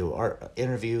then they'd do art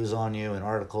interviews on you and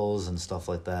articles and stuff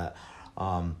like that.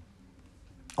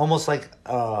 Almost like,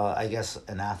 I guess,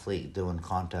 an athlete doing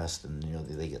contest, and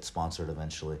they get sponsored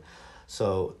eventually.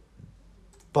 So,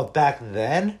 but back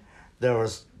then, there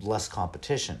was less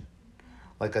competition.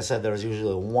 Like I said, there was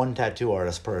usually one tattoo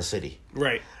artist per city.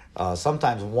 Right.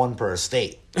 Sometimes one per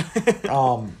state.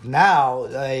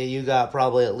 Now you got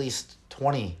probably at least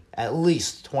 20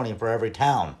 for every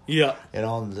town. Yeah.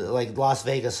 Like Las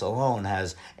Vegas alone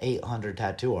has 800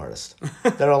 tattoo artists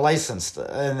that are licensed,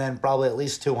 and then probably at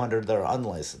least 200 that are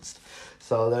unlicensed.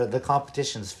 So the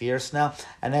competition's fierce now.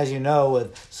 And as you know,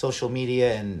 with social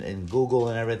media and Google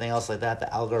and everything else like that, the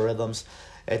algorithms,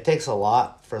 it takes a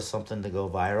lot for something to go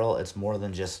viral. It's more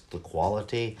than just the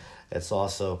quality. It's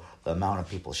also the amount of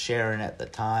people sharing it, the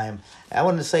time. I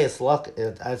wouldn't say it's luck.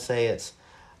 I'd say it's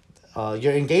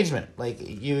your engagement. Like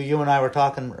you and I were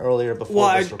talking earlier before.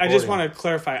 Well, I just want to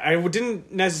clarify. I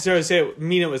didn't necessarily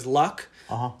mean it was luck.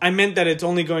 Uh-huh. I meant that it's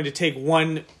only going to take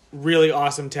one really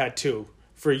awesome tattoo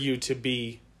for you to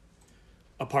be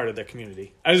a part of the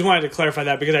community. I just wanted to clarify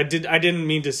that because I didn't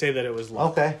mean to say that it was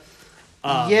luck. Okay.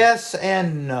 Yes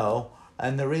and no.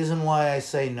 And the reason why I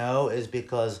say no is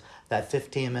because that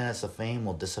 15 minutes of fame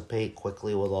will dissipate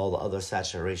quickly with all the other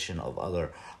saturation of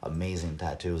other amazing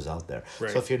tattoos out there.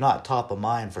 Right. So if you're not top of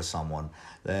mind for someone,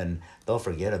 then they'll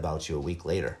forget about you a week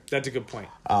later. That's a good point.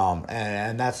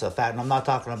 And that's a fact. And I'm not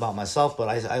talking about myself, but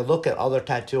I look at other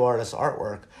tattoo artists'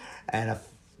 artwork, and if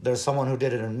there's someone who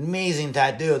did an amazing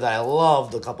tattoo that I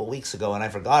loved a couple weeks ago, and I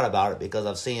forgot about it because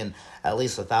I've seen at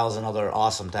least 1,000 other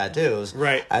awesome tattoos.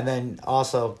 Right. And then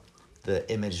also the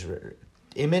image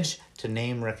to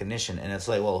name recognition, and it's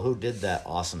like, well, who did that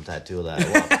awesome tattoo that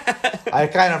I love? I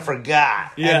kind of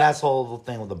forgot. Yeah. And that's the whole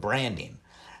thing with the branding.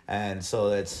 And so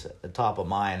it's top of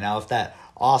mind. Now, if that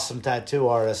awesome tattoo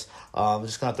artist, I'm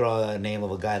just going to throw out a name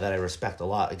of a guy that I respect a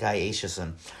lot, a guy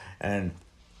Aitchison, and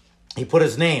he put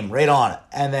his name right on it.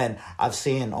 And then I've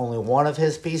seen only one of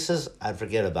his pieces, I'd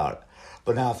forget about it.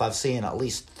 But now if I've seen at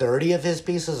least 30 of his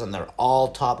pieces and they're all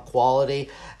top quality,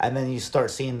 and then you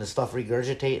start seeing the stuff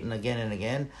regurgitating again and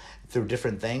again through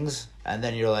different things, and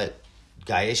then you're like,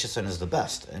 Guy Aitchison is the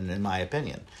best, in my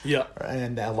opinion. Yeah.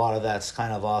 And a lot of that's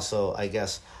kind of also, I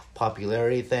guess,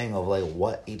 popularity thing of like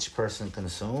what each person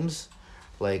consumes.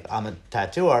 Like, I'm a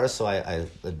tattoo artist, so I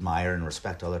admire and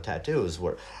respect other tattoos,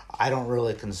 where I don't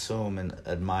really consume and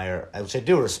admire, which I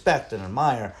do respect and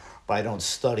admire, but I don't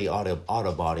study auto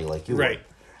body like you Right. would.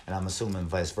 And I'm assuming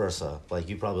vice versa. Like,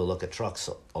 you probably look at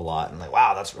trucks a lot and like,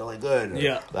 wow, that's really good. Or,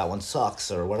 Yeah. that one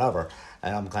sucks or whatever.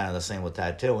 And I'm kind of the same with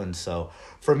tattooing. So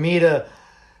for me to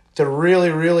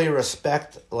really, really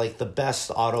respect like the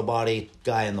best auto body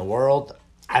guy in the world,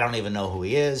 I don't even know who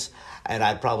he is. And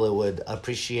I probably would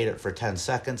appreciate it for 10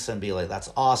 seconds and be like,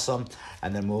 that's awesome.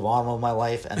 And then move on with my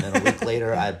life. And then a week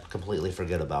later, I'd completely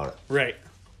forget about it. Right.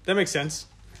 That makes sense.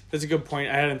 That's a good point.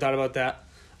 I hadn't thought about that.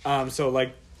 So,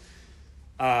 like,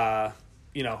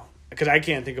 you know, because I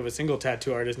can't think of a single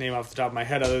tattoo artist name off the top of my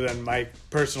head other than my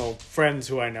personal friends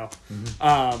who I know.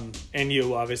 Mm-hmm. And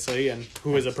you, obviously, and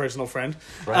who is a personal friend.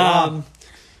 Right on.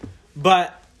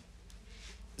 But,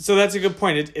 so that's a good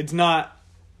point. It's not,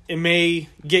 it may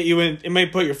get you in, it may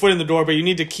put your foot in the door, but you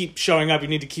need to keep showing up. You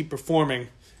need to keep performing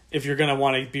if you're going to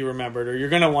want to be remembered or you're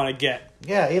going to want to get.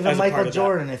 Yeah, even as a part Michael of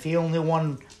Jordan, if he only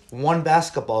won one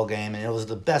basketball game and it was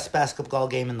the best basketball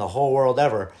game in the whole world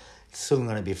ever, it's soon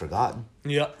going to be forgotten.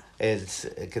 Yeah. It's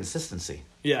consistency.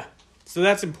 Yeah. So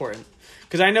that's important.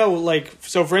 Because I know, like,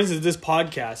 so for instance, this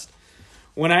podcast,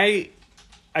 when I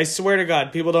swear to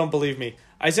God, people don't believe me.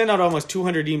 I sent out almost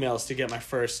 200 emails to get my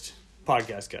first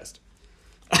podcast guest.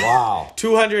 Wow.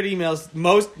 200 emails,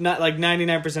 most, not like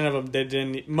 99% of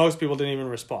them, most people didn't even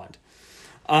respond.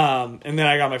 And then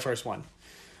I got my first one.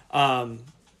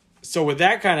 So with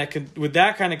that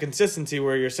kind of consistency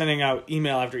where you're sending out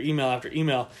email after email after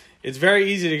email, it's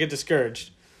very easy to get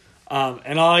discouraged.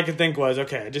 And all I could think was,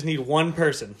 okay, I just need one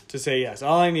person to say yes.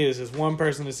 All I need is this one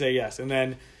person to say yes. And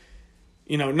then,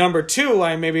 you know, number 2,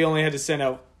 I maybe only had to send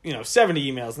out, 70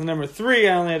 emails. And number 3,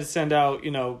 I only had to send out,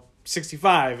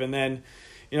 65. And then,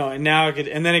 and now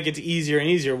and then it gets easier and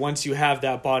easier once you have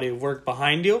that body of work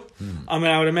behind you. And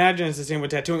I would imagine it's the same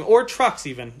with tattooing or trucks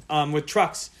even. With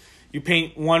trucks, you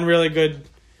paint one really good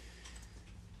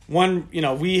one,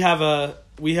 we have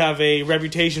a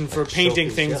reputation for painting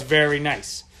showpiece, things yeah. very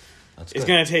nice. That's It's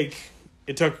good. going to take,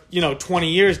 it took,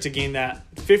 20 years to gain that,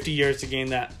 50 years to gain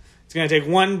that. It's going to take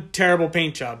one terrible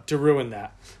paint job to ruin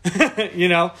that,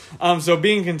 So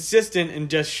being consistent and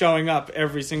just showing up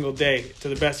every single day to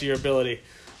the best of your ability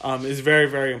is very,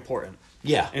 very important.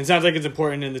 Yeah. And it sounds like it's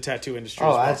important in the tattoo industry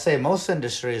as well. I'd say most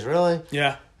industries, really.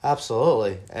 Yeah.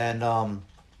 Absolutely. And,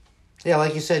 yeah,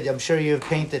 like you said, I'm sure you've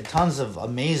painted tons of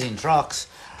amazing trucks,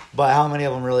 but how many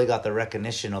of them really got the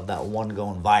recognition of that one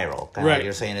going viral? Kind of Right. like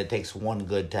you're saying it takes one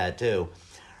good tattoo.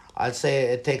 I'd say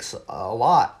it takes a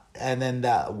lot. And then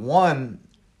that one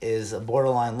is a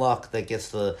borderline luck that gets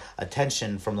the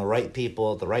attention from the right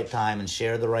people at the right time and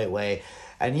shared the right way.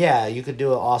 And yeah, you could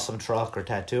do an awesome truck or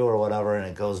tattoo or whatever and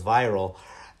it goes viral.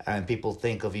 And people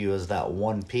think of you as that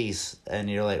one piece. And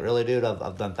you're like, really, dude?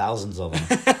 I've done thousands of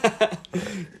them.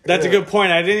 That's a good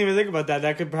point. I didn't even think about that.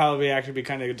 That could probably actually be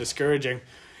kind of discouraging.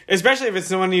 Especially if it's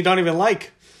someone you don't even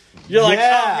like. You're like,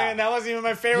 Yeah. oh man, that wasn't even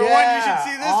my favorite one. You should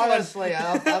see this honestly,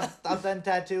 one. I've done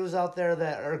tattoos out there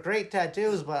that are great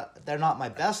tattoos, but they're not my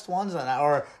best ones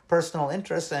or personal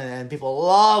interest, and people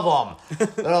love them.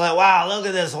 They're like, wow, look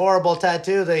at this horrible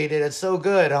tattoo that he did. It's so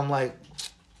good. I'm like,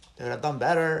 dude, I've done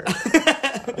better.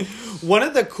 One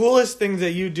of the coolest things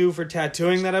that you do for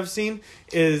tattooing that I've seen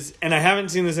is, and I haven't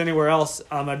seen this anywhere else,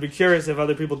 I'd be curious if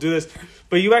other people do this,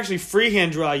 but you actually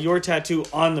freehand draw your tattoo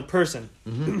on the person.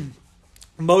 Mm-hmm.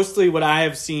 Mostly what I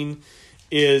have seen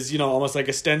is, almost like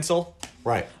a stencil.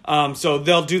 Right. So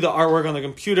they'll do the artwork on the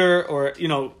computer or,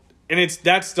 and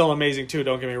that's still amazing too.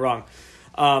 Don't get me wrong,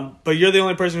 but you're the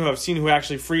only person who I've seen who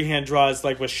actually freehand draws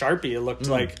like with Sharpie. It looked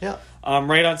like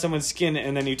right on someone's skin,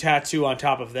 and then you tattoo on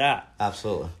top of that.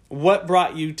 Absolutely. What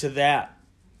brought you to that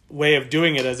way of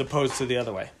doing it as opposed to the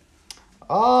other way?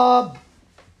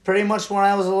 Pretty much when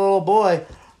I was a little boy,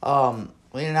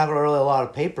 we didn't have really a lot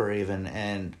of paper even,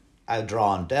 and I'd draw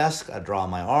on desk, I'd draw on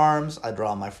my arms, I'd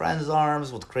draw on my friend's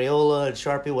arms with Crayola and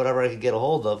Sharpie, whatever I could get a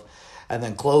hold of, and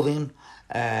then clothing,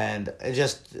 and it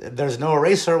just, there's no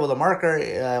eraser with a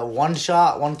marker, one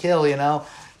shot, one kill,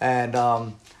 and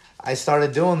I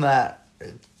started doing that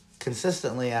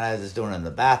consistently, and I was doing it in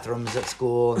the bathrooms at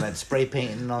school, and then spray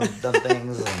painting on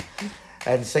things,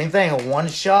 and same thing, one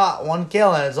shot, one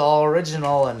kill, and it's all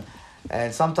original,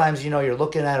 and sometimes, you're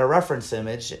looking at a reference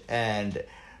image, and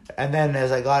then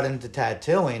as I got into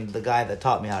tattooing, the guy that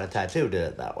taught me how to tattoo did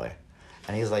it that way.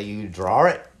 And he's like, you draw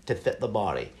it to fit the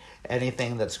body.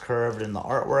 Anything that's curved in the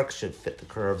artwork should fit the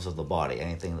curves of the body.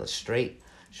 Anything that's straight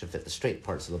should fit the straight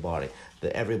parts of the body.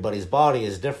 Everybody's body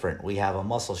is different. We have a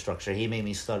muscle structure. He made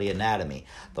me study anatomy.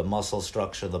 The muscle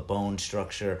structure, the bone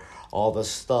structure, all the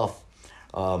stuff,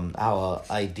 how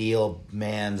an ideal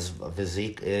man's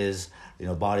physique is,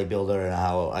 bodybuilder, and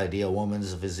how ideal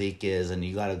woman's physique is, and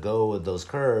you got to go with those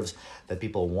curves that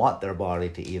people want their body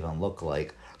to even look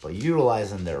like, but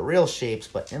utilizing their real shapes,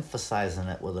 but emphasizing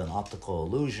it with an optical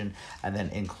illusion, and then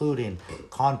including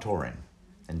contouring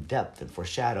and depth and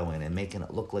foreshadowing and making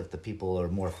it look like the people are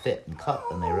more fit and cut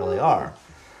than they really are.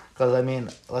 Because,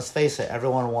 let's face it,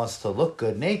 everyone wants to look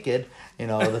good naked.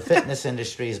 The fitness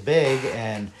industry is big,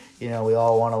 and, we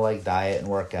all want to, diet and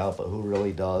work out, but who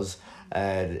really does?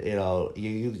 And,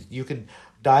 you could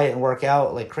diet and work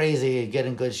out like crazy, get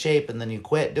in good shape, and then you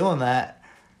quit doing that.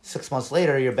 6 months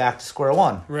later, you're back to square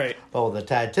one. Right. But with a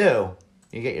tattoo,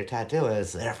 you get your tattoo, and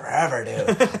it's there forever,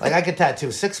 dude. I could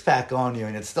tattoo six-pack on you,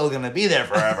 and it's still going to be there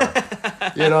forever.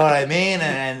 You know what I mean?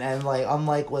 And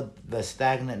unlike with the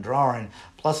stagnant drawing,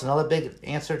 plus another big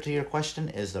answer to your question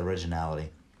is the originality.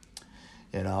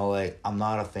 I'm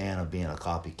not a fan of being a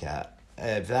copycat.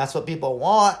 If that's what people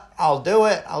want, I'll do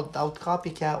it. I'll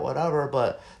copycat whatever.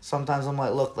 But sometimes I'm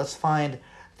like, look, let's find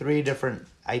 3 different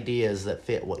ideas that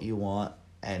fit what you want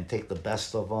and take the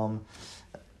best of them.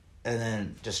 And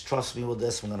then just trust me with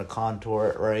this. I'm going to contour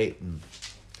it right. And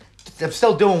I'm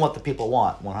still doing what the people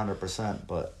want, 100%.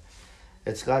 But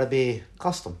it's got to be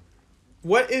custom.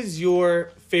 What is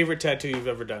your favorite tattoo you've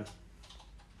ever done?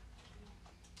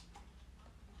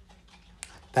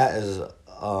 That is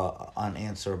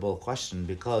unanswerable question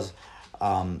because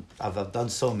I've done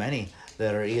so many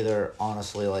that are either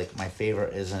honestly my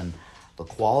favorite is in the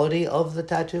quality of the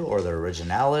tattoo or the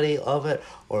originality of it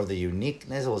or the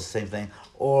uniqueness. It was the same thing.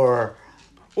 Or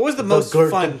what was the most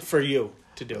fun for you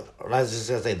to do? I was just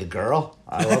gonna say the girl.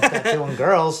 I love tattooing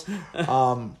girls.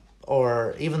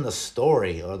 Or even the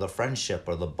story or the friendship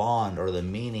or the bond or the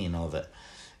meaning of it.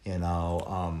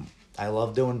 I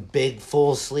love doing big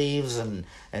full sleeves and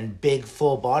big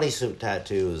full bodysuit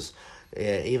tattoos,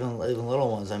 even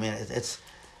little ones.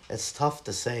 It's tough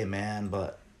to say, man,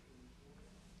 but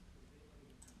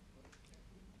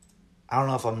I don't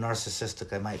know if I'm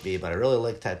narcissistic. I might be, but I really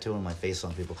like tattooing my face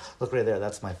on people. Look right there,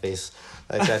 that's my face.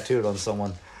 I tattooed on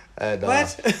someone. And,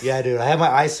 what? Yeah, dude. I had my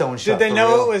eyes sewn shut. Did they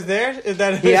know it was there? Is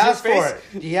that he asked for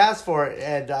it? He asked for it,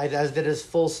 and I did his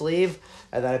full sleeve,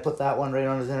 and then I put that one right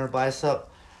on his inner bicep.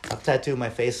 I've tattooed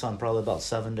my face on probably about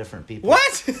 7 different people.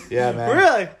 What? Yeah, man.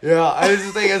 Really? Yeah, I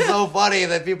just think it's so funny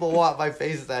that people want my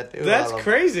face tattooed. That's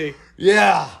crazy.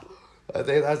 Yeah. I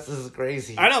think this is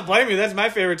crazy. I don't blame you. That's my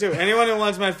favorite too. Anyone who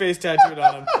wants my face tattooed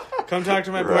on them, come talk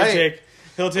to my boy Jake.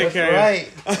 He'll take care of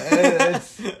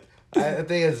you. I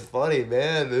think it's funny,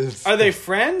 man. Are they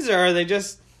friends or are they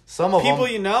just some of people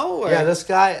them, you know? Or? Yeah, this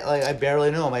guy, I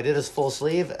barely knew him. I did his full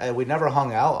sleeve, and we never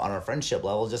hung out on our friendship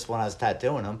level, just when I was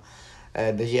tattooing him.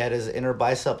 And he had his inner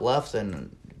bicep left,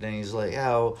 and then he's like,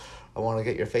 yeah, I want to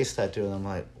get your face tattooed. And I'm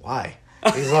like, why?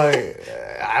 He's like,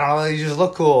 I don't know, you just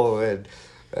look cool. And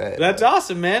that's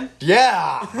awesome, man.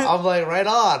 Yeah. I'm like, right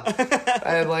on.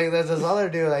 And there's this other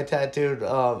dude I tattooed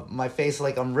my face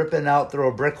like I'm ripping out through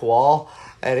a brick wall,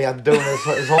 and I'm doing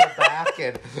his whole back,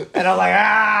 and I'm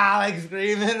like,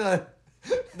 screaming.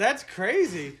 That's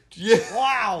crazy. Yeah.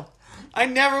 Wow. I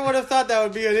never would have thought that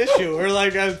would be an issue or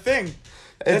a thing.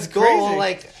 It's That's cool.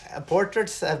 crazy.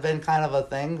 Portraits have been kind of a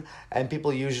thing, and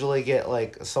people usually get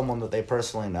someone that they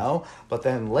personally know. But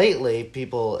then lately,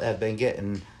 people have been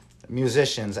getting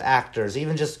musicians, actors,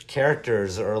 even just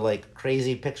characters, or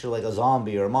crazy picture like a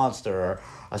zombie or a monster or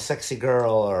a sexy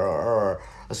girl or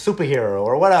a superhero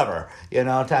or whatever,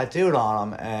 tattooed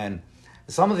on them. And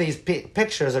some of these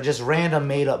pictures are just random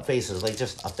made up faces, like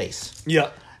just a face. Yeah.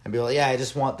 And be like, yeah, I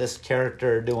just want this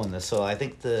character doing this. So I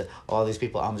think all these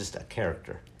people, I'm just a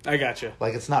character. I got you.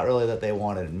 Like, it's not really that they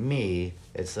wanted me.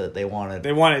 It's that they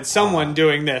wanted someone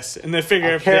doing this, and they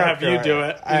figure if they have you do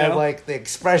it, I have, like, the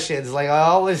expressions. Like, I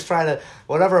always try to,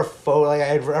 whatever photo, like, I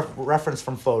had reference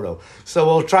from photo. So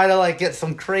we'll try to, like, get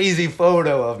some crazy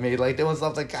photo of me, like, doing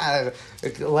something kind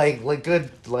of, like good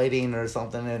lighting or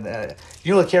something. And,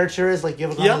 you know what caricature is? Like, you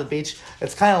ever gone to the beach?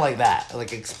 It's kind of like that, like,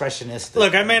 expressionistic.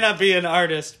 Look, I may not be an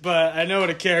artist, but I know what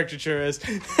a caricature is.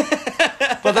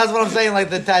 But that's what I'm saying, like,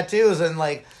 the tattoos and,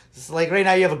 like, it's like right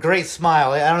now you have a great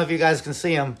smile. I don't know if you guys can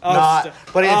see him. But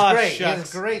it's great. He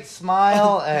has a great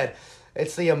smile, and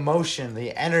it's the emotion,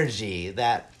 the energy,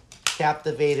 that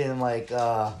captivating, like,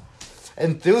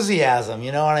 enthusiasm.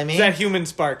 You know what I mean? It's that human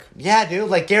spark. Yeah, dude.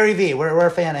 Like Gary Vee. We're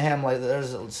a fan of him. Like,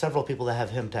 there's several people that have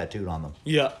him tattooed on them.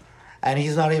 Yeah. And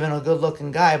he's not even a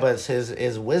good-looking guy, but it's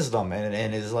his wisdom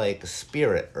and his, like,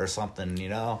 spirit or something, you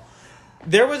know?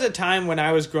 There was a time when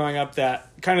I was growing up that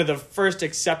kind of the first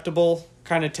acceptable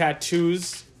kind of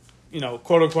tattoos, you know,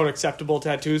 quote unquote acceptable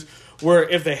tattoos, were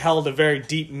if they held a very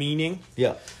deep meaning.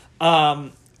 Yeah.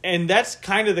 And that's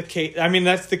kind of the case. I mean,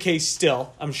 that's the case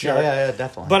still, I'm sure. Yeah,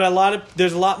 definitely. But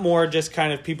there's a lot more just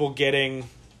kind of people getting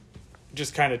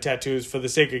just kind of tattoos for the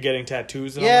sake of getting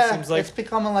tattoos. It almost seems like it's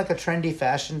becoming like a trendy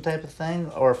fashion type of thing,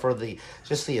 or for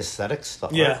just the aesthetic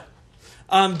stuff. Yeah.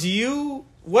 Do you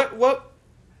what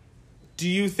do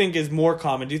you think is more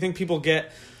common? Do you think people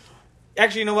get...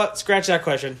 Actually, you know what? Scratch that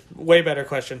question. Way better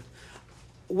question.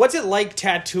 What's it like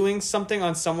tattooing something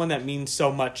on someone that means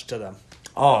so much to them?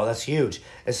 Oh, that's huge.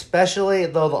 Especially,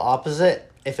 though, the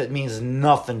opposite, if it means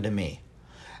nothing to me.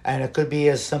 And it could be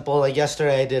as simple, like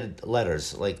yesterday I did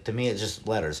letters. Like, to me, it's just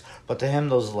letters. But to him,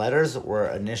 those letters were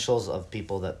initials of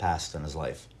people that passed in his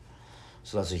life.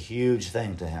 So that's a huge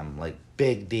thing to him, like,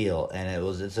 big deal. And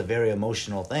it's a very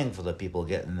emotional thing for the people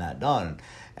getting that done.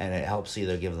 And it helps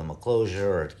either give them a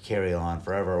closure or carry on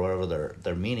forever, or whatever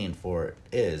their meaning for it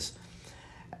is.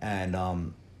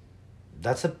 And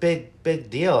that's a big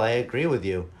deal. I agree with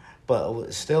you.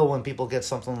 But still, when people get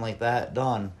something like that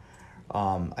done,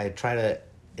 I try to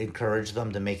encourage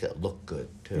them to make it look good,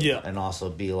 too. Yeah. And also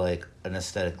be, like, an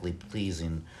aesthetically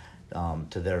pleasing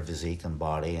to their physique and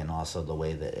body, and also the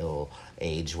way that it'll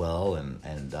age well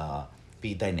and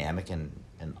be dynamic in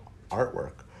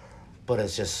artwork. But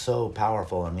it's just so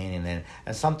powerful and meaning,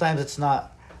 and sometimes it's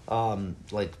not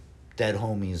like dead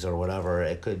homies or whatever.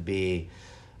 It could be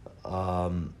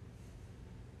a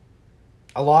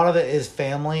lot of it is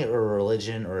family or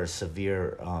religion or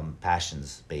severe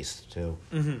passions based too.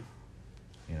 Mm-hmm.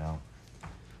 You know,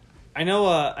 I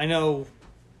know.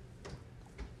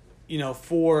 You know,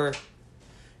 for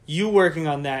you working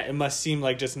on that, it must seem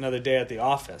like just another day at the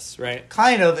office, right?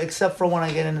 kind of, except for when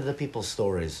I get into the people's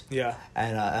stories. Yeah.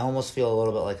 And I almost feel a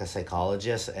little bit like a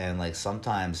psychologist, and like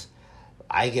sometimes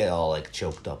I get all like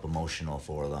choked up emotional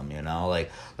for them, you know? Like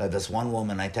this one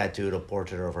woman, I tattooed a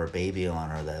portrait of her baby on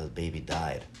her, that the baby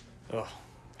died. Oh,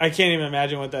 I can't even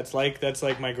imagine what that's like. That's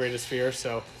like my greatest fear,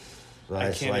 so I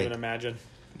It's can't like, even imagine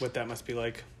what that must be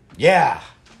like. Yeah.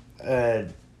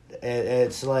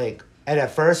 It's like, and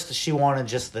at first she wanted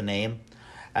just the name,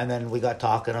 and then we got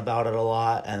talking about it a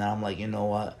lot, and then I'm like, you know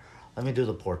what? Let me do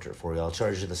the portrait for you. I'll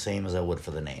charge you the same as I would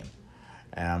for the name.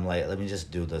 And I'm like, let me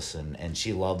just do this. And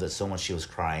she loved it so much she was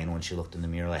crying when she looked in the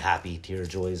mirror, like happy tear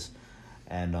joys.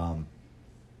 And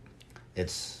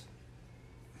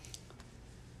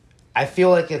I feel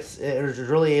like it's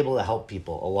really able to help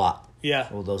people a lot.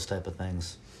 Yeah. With those type of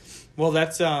things. Well,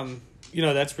 that's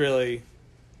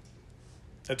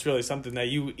that's really something that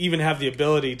you even have the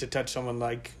ability to touch someone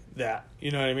like that.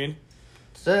 You know what I mean?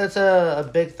 So it's a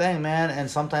big thing, man,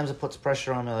 and sometimes it puts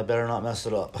pressure on me. I better not mess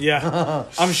it up. Yeah,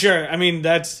 I'm sure. I mean,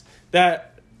 that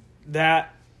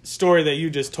story that you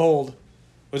just told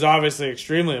was obviously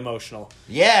extremely emotional.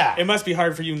 Yeah. It must be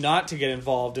hard for you not to get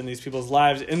involved in these people's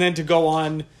lives, and then to go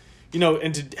on,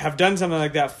 and to have done something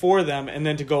like that for them, and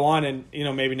then to go on and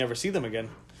maybe never see them again,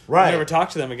 Right. never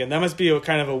talk to them again. That must be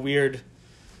kind of a weird.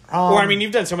 Or I mean,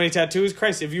 you've done so many tattoos.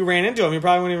 Christ, if you ran into them, you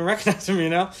probably wouldn't even recognize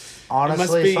them.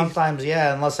 Honestly, sometimes,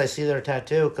 yeah, unless I see their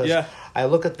tattoo, because I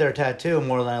look at their tattoo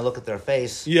more than I look at their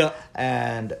face. Yeah.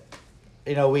 And,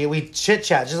 we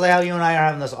chit-chat, just like how you and I are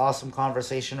having this awesome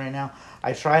conversation right now.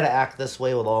 I try to act this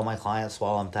way with all my clients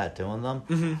while I'm tattooing them.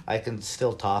 Mm-hmm. I can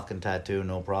still talk and tattoo,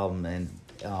 no problem. And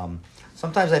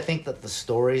sometimes I think that the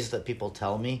stories that people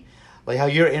tell me, like how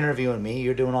you're interviewing me,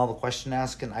 you're doing all the question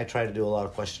asking. I try to do a lot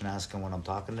of question asking when I'm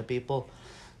talking to people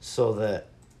so that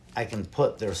I can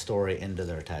put their story into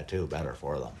their tattoo better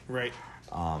for them. Right.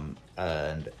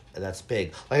 And that's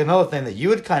big. Like another thing that you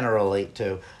would kind of relate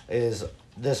to is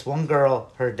this one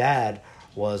girl. Her dad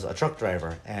was a truck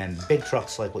driver and big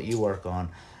trucks like what you work on,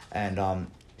 and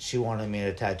she wanted me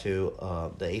to tattoo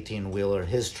the 18-wheeler,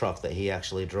 his truck that he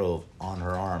actually drove, on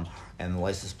her arm, and the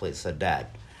license plate said Dad,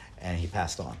 and he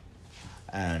passed on.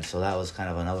 And so that was kind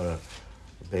of another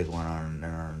big one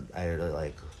on. I really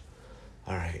like,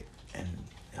 all right, and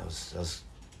it was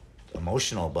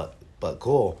emotional, but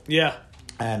cool. Yeah.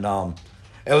 And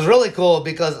it was really cool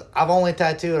because I've only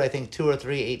tattooed, I think, 2 or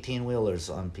 3 18-wheelers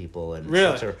on people, and really?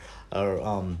 It's such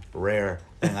a rare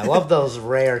thing. I love those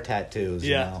rare tattoos.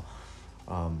 Yeah. You know?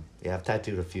 Yeah, I've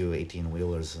tattooed a few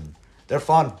 18-wheelers, and they're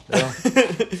fun. You know?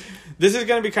 This is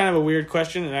going to be kind of a weird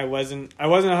question, and I wasn't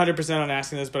 100% on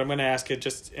asking this, but I'm going to ask it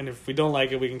just, and if we don't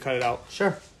like it, we can cut it out.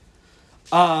 Sure.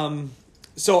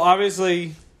 So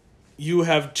obviously, you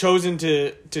have chosen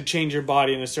to change your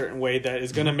body in a certain way that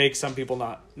is going to make some people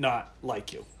not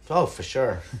like you. Oh, for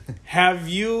sure.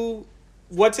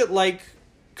 What's it like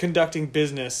conducting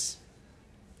business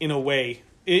in a way,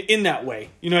 in that way?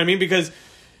 You know what I mean? Because,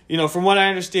 you know, from what I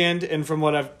understand and from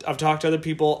what I've talked to other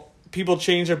people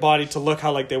change their body to look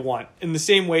how like they want. In the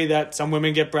same way that some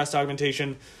women get breast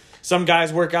augmentation, some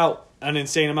guys work out an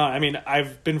insane amount. I mean,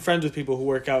 I've been friends with people who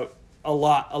work out a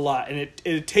lot, and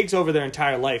it takes over their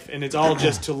entire life, and it's all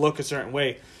just to look a certain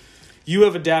way. You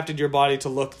have adapted your body to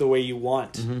look the way you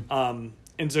want. Mm-hmm.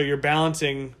 And so you're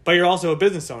balancing, but you're also a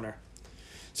business owner.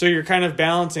 So you're kind of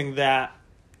balancing that,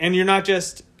 and you're not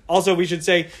just, also we should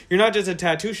say, you're not just a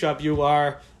tattoo shop. You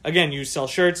are, again, you sell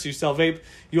shirts, you sell vape,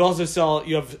 you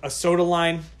have a soda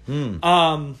line.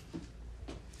 You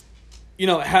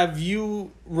know, have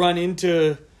you run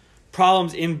into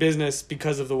problems in business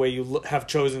because of the way you have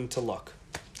chosen to look?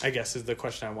 I guess is the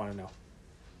question I want to know.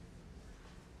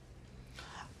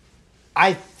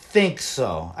 I think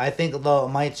so. I think, though, it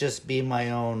might just be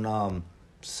my own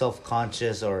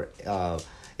self-conscious or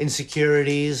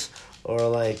insecurities or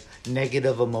like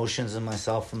negative emotions in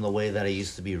myself from the way that I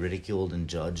used to be ridiculed and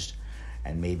judged.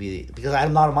 And maybe because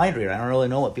I'm not a mind reader, I don't really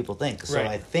know what people think. So right.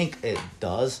 I think it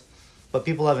does. But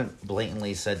people haven't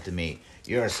blatantly said to me,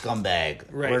 "You're a scumbag.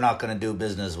 Right. We're not going to do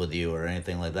business with you," or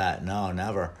anything like that. No,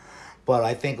 never. But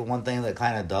I think one thing that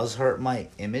kind of does hurt my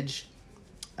image,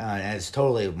 and it's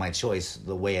totally my choice,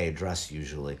 the way I dress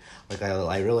usually. Like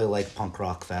I really like punk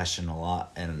rock fashion a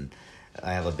lot, and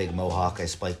I have a big mohawk I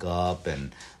spike up,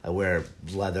 and I wear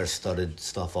leather studded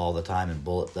stuff all the time and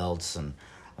bullet belts, and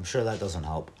I'm sure that doesn't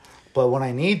help. But when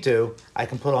I need to, I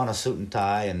can put on a suit and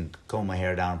tie and comb my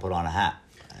hair down and put on a hat.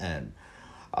 And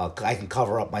I can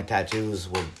cover up my tattoos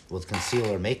with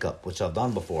concealer makeup, which I've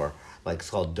done before. Like, it's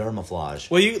called dermaflage.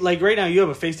 Well, you like right now you have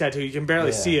a face tattoo. You can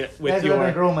barely see it with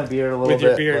I grow my beard a little bit. with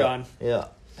your beard on. Yeah.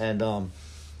 And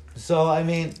so, I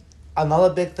mean,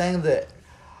 another big thing that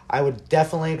I would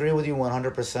definitely agree with you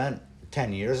 100%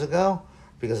 10 years ago,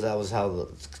 because that was how the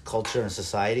culture and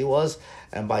society was.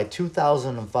 And by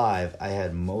 2005, I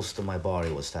had most of my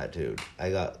body was tattooed. I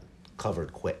got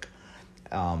covered quick.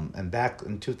 And back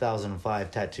in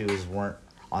 2005, tattoos weren't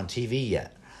on TV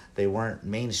yet. They weren't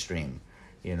mainstream.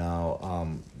 You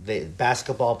know,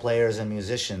 basketball players and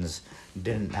musicians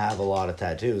didn't have a lot of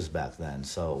tattoos back then,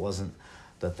 so it wasn't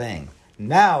the thing.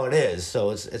 Now it is,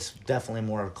 so it's definitely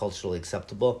more culturally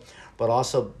acceptable. But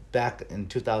also back in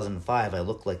 2005, I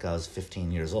looked like I was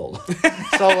 15 years old.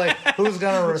 So like, who's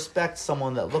gonna respect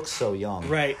someone that looks so young?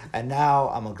 Right. And now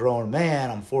I'm a grown man.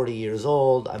 I'm 40 years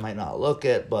old. I might not look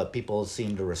it, but people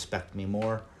seem to respect me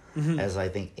more as I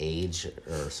think age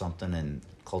or something and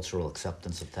cultural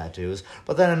acceptance of tattoos.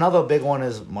 But then another big one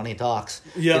is money talks.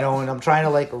 Yeah. You know, when I'm trying to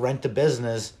like rent a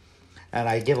business, and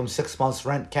I give him 6 months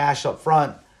rent cash up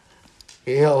front,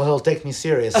 he'll take me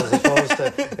serious, as opposed to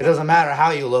it doesn't matter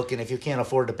how you look, and if you can't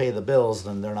afford to pay the bills,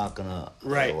 then they're not gonna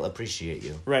appreciate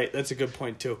you. Right, that's a good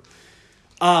point too.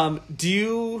 Are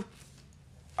you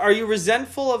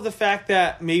resentful of the fact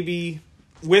that maybe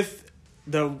with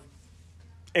the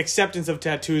acceptance of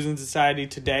tattoos in society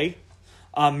today,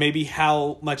 maybe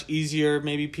how much easier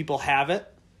maybe people have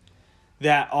it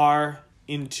that are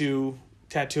into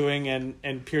tattooing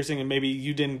and piercing, and maybe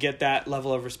you didn't get that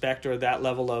level of respect or that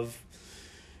level of,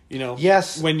 you know,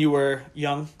 yes, when you were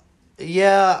young?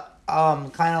 Yeah,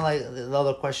 kind of like the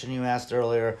other question you asked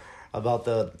earlier about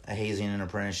the hazing and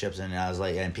apprenticeships, and I was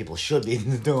like, and people should be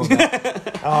doing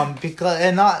that. Because,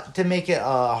 and not to make it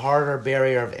a harder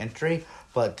barrier of entry,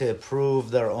 but to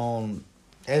prove their own.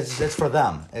 It's for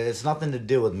them. It's nothing to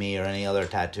do with me or any other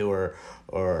tattooer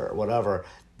or whatever.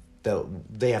 That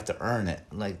they have to earn it.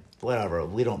 Like, whatever,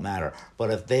 we don't matter.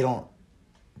 But if they don't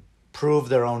prove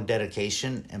their own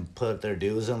dedication and put their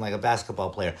dues in, like a basketball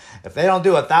player. If they don't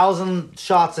do 1,000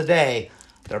 shots a day,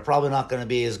 they're probably not going to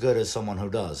be as good as someone who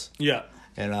does. Yeah.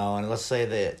 You know, and let's say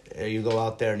that you go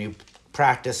out there and you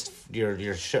practice your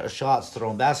shots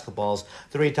throwing basketballs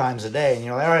 3 times a day, and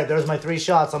you're like, all right, there's my 3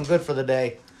 shots, I'm good for the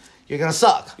day. You're going to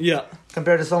suck. Yeah.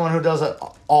 Compared to someone who does it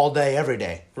all day, every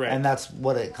day. Right. And that's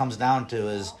what it comes down to,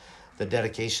 is the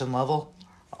dedication level.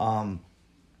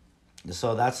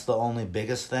 So that's the only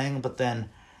biggest thing. But then,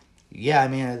 yeah, I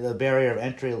mean, the barrier of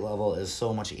entry level is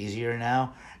so much easier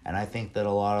now. And I think that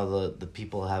a lot of the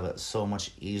people have it so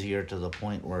much easier to the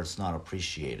point where it's not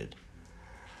appreciated.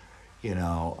 You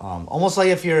know, almost like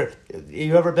if you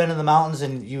ever been in the mountains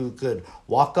and you could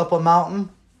walk up a mountain,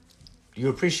 you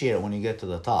appreciate it when you get to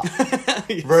the top.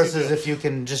 Yes, Versus if you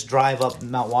can just drive up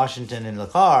Mount Washington in the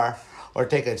car or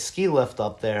take a ski lift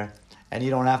up there and you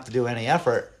don't have to do any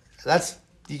effort.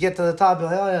 You get to the top, you're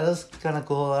like, oh yeah, that's kind of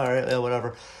cool. All right, yeah,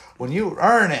 whatever. When you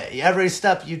earn it, every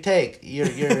step you take,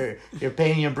 you're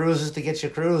paying your bruises to get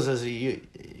your cruises.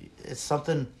 It's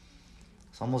something.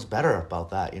 It's almost better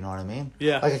about that. You know what I mean?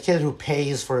 Yeah. Like a kid who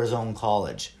pays for his own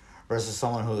college versus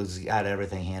someone who's got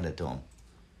everything handed to him.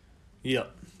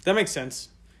 Yep. That makes sense.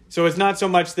 So it's not so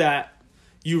much that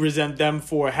you resent them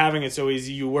for having it so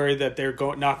easy. You worry that they're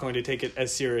not going to take it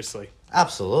as seriously.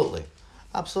 Absolutely.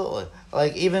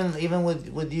 Like even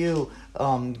with you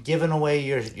giving away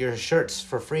your shirts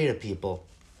for free to people,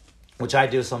 which I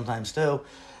do sometimes too.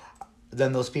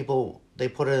 Then those people, they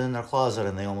put it in their closet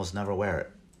and they almost never wear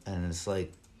it, and it's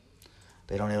like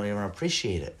they don't even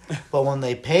appreciate it. But when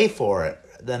they pay for it,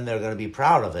 then they're going to be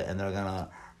proud of it and they're going to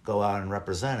go out and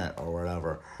represent it or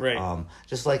whatever. Right.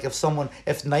 Just like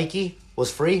if Nike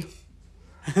was free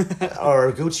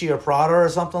or Gucci or Prada or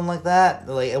something like that,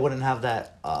 like it wouldn't have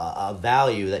that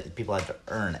value that people have to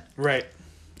earn it. Right.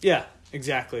 Yeah,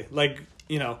 exactly. Like,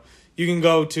 you know, you can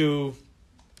go to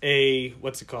a,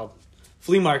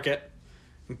 flea market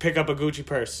and pick up a Gucci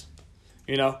purse,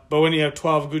 you know? But when you have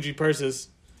 12 Gucci purses,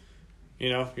 you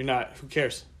know, who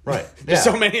cares? Right. There's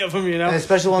so many of them, you know? And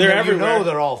especially when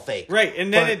they're all fake. Right.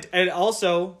 And then it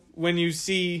also, when you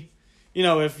see, you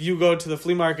know, if you go to the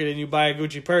flea market and you buy a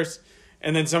Gucci purse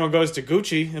and then someone goes to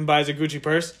Gucci and buys a Gucci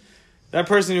purse, that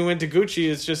person who went to Gucci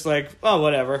is just like, oh,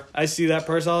 whatever. I see that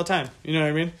purse all the time. You know what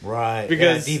I mean? Right.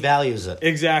 Because it devalues it.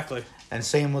 Exactly. And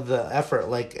same with the effort.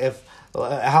 Like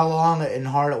how long and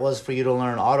hard it was for you to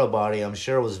learn auto body, I'm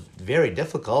sure was very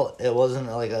difficult. It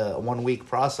wasn't like a 1 week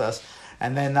process.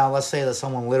 And then now let's say that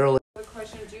someone literally...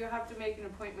 Question, do you have to make an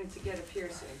appointment to get a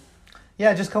piercing?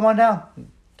 Yeah, just come on down.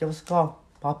 Give us a call.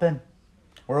 Pop in.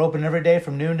 We're open every day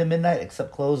from noon to midnight,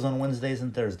 except closed on Wednesdays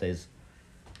and Thursdays.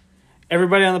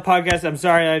 Everybody on the podcast, I'm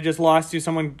sorry I just lost you.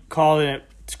 Someone called and it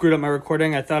screwed up my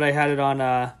recording. I thought I had it on...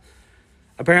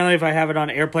 Apparently, if I have it on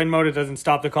airplane mode, it doesn't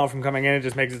stop the call from coming in. It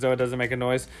just makes it so it doesn't make a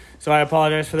noise. So I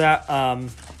apologize for that.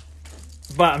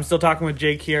 But I'm still talking with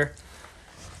Jake here.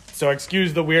 So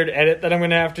excuse the weird edit that I'm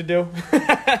going to have to do.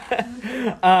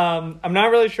 I'm not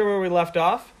really sure where we left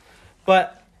off,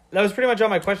 but that was pretty much all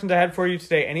my questions I had for you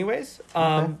today anyways.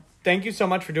 Okay. Thank you so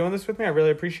much for doing this with me. I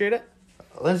really appreciate it.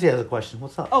 Lindsay has a question.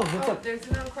 What's up? Oh, what's up? There's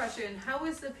another question. How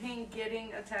is the pain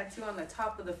getting a tattoo on the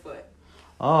top of the foot?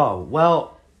 Oh,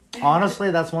 well,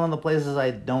 honestly, that's one of the places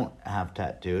I don't have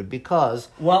tattooed because...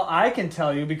 Well, I can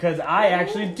tell you because I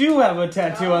actually do have a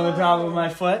tattoo on the top of my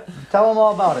foot. Tell them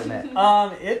all about it, Nick.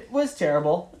 It was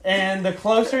terrible. And the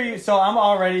closer you... So I'm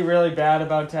already really bad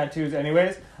about tattoos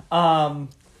anyways.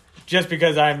 Just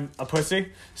because I'm a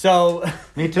pussy. So...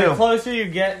 Me too. The closer you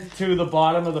get to the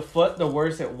bottom of the foot, the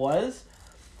worse it was.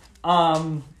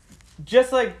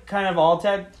 Just like kind of all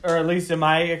or at least in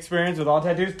my experience with all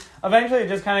tattoos, eventually it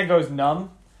just kind of goes numb.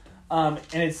 And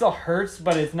it still hurts,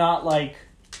 but it's not like,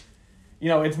 you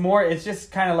know, it's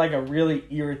just kind of like a really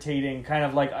irritating kind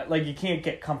of like you can't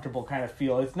get comfortable kind of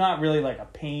feel. It's not really like a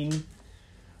pain.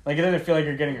 Like it doesn't feel like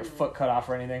you're getting your foot cut off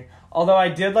or anything. Although I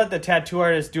did let the tattoo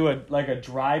artist do a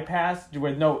dry pass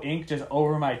with no ink just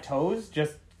over my toes,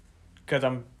 just because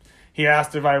he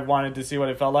asked if I wanted to see what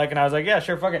it felt like, and I was like, yeah,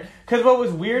 sure, fuck it. Because what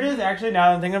was weird is, actually, now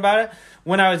that I'm thinking about it,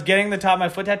 when I was getting the top of my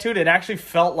foot tattooed, it actually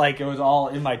felt like it was all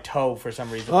in my toe for some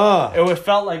reason. It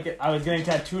felt like I was getting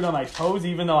tattooed on my toes,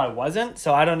 even though I wasn't,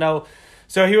 so I don't know.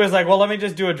 So he was like, well, let me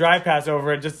just do a dry pass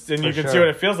over it, and you can see what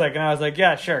it feels like. And I was like,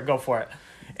 yeah, sure, go for it.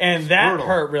 And that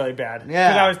hurt really bad. Yeah.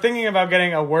 Because I was thinking about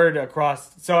getting a word across.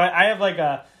 So I have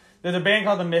there's a band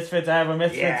called the Misfits. I have a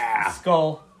Misfits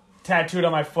skull tattooed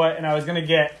on my foot, and I was going to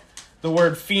get the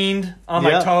word fiend on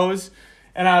my toes.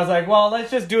 And I was like, well, let's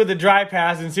just do the dry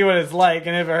pass and see what it's like.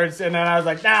 And if it hurts, and then I was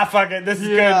like, nah, fuck it. This is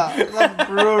good. That's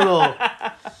brutal.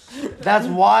 That's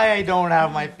why I don't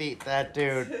have my feet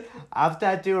tattooed. I've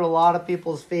tattooed a lot of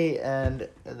people's feet, and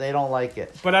they don't like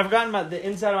it. But I've gotten the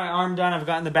inside of my arm done. I've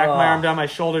gotten the back of my arm done, my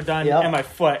shoulder done, Yep. and my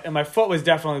foot. And my foot was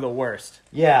definitely the worst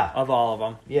Yeah, of all of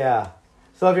them. yeah.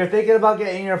 So if you're thinking about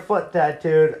getting your foot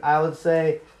tattooed, I would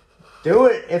say do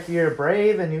it if you're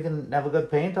brave and you can have a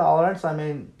good pain tolerance. I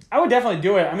mean, I would definitely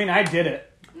do it. I mean, I did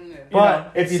it.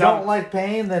 but it if you sucks. don't like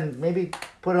pain, then maybe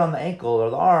put it on the ankle or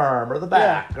the arm or the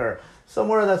back or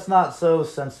somewhere that's not so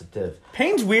sensitive.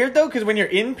 Pain's weird though, because when you're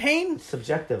in pain,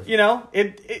 Subjective. you know,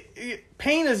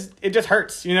 pain it just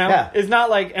hurts. You know, Yeah. it's not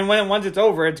like, and once it's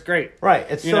over, it's great. Right.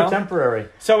 It's You so know? temporary.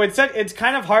 So it's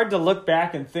kind of hard to look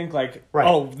back and think like, Right.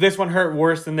 oh, this one hurt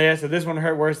worse than this, or this one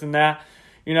hurt worse than that.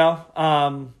 You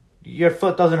know, Your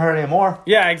foot doesn't hurt anymore.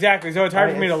 yeah, exactly. So it's hard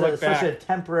Right? for me to It's look back. such a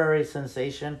temporary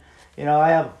sensation. You know, I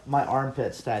have my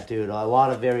armpits tattooed, a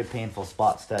lot of very painful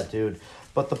spots tattooed.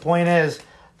 But the point is,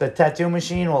 the tattoo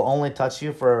machine will only touch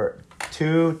you for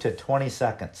 2 to 20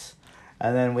 seconds.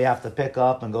 And then we have to pick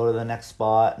up and go to the next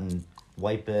spot and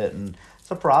wipe it. And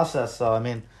it's a process. So, I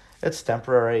mean, it's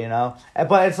temporary, you know.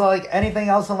 But it's like anything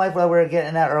else in life that we were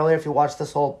getting at earlier, if you watch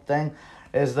this whole thing,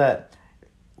 is that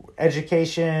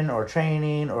education or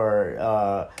training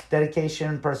or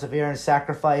dedication, perseverance,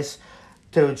 sacrifice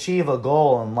to achieve a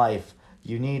goal in life,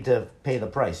 you need to pay the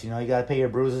price. You know, you got to pay your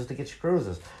bruises to get your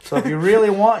cruises. So if you really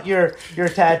want your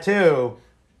tattoo,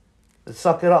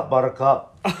 suck it up,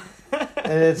 buttercup.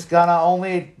 It's gonna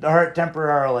only hurt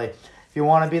temporarily. If you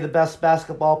want to be the best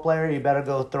basketball player, you better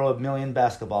go throw a million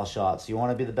basketball shots. You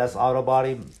want to be the best auto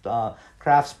body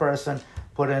craftsperson,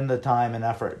 put in the time and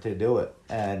effort to do it,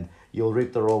 and you'll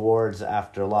reap the rewards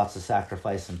after lots of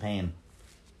sacrifice and pain.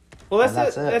 Well, And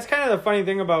that's it. that's kind of the funny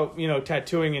thing about, you know,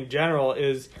 tattooing in general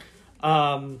is,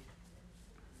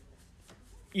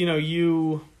 you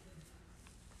know,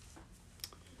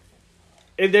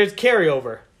 there's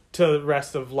carryover to the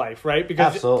rest of life, right?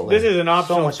 Because Absolutely. this is an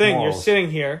optional much thing. morals. You're sitting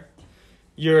here,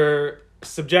 you're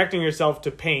subjecting yourself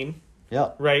to pain,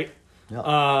 Yep. right? Yep.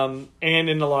 And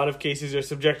in a lot of cases, you're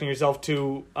subjecting yourself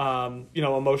to, you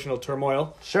know, emotional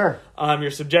turmoil. Sure.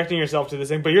 You're subjecting yourself to this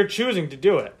thing, but you're choosing to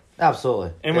do it.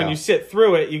 Absolutely. And when Yeah. you sit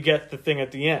through it, you get the thing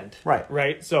at the end. Right.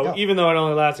 Right? So Yeah. even though it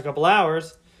only lasts a couple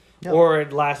hours, Yeah. or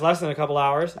it lasts less than a couple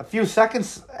hours, a few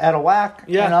seconds at a whack,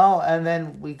 Yeah. you know, and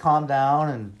then we calm down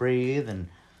and breathe and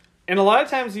and a lot of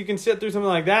times you can sit through something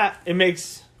like that, it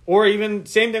makes, or even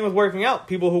same thing with working out,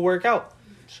 people who work out.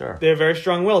 sure. They have very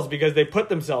strong wills because they put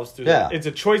themselves through Yeah. that. It's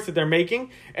a choice that they're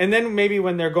making. And then maybe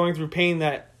when they're going through pain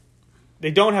that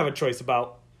they don't have a choice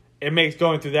about, it makes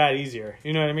going through that easier.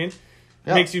 You know what I mean?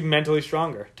 Yeah. It makes you mentally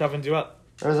stronger, toughens you up.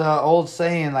 There's an old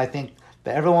saying, I think,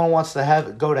 that everyone wants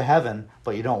to go to heaven,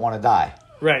 but you don't want to die.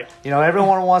 Right, You know,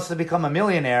 everyone wants to become a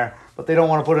millionaire, but they don't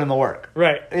want to put in the work.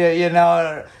 right. You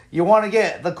know, you want to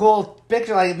get the cool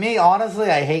picture. Like me, honestly,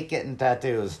 I hate getting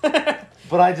tattoos,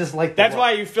 but I just like the That's look.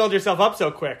 why you filled yourself up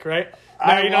so quick, right?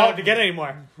 Now I you don't love- have to get any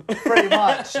more. Pretty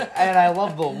much, and I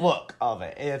love the look of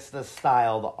it. It's the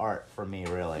style, the art for me,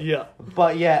 really. Yeah.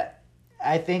 But yet,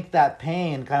 I think that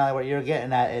pain, kind of like what you're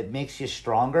getting at, it makes you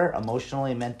stronger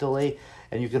emotionally, mentally,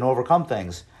 and you can overcome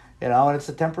things. You know, and it's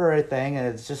a temporary thing, and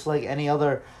it's just like any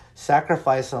other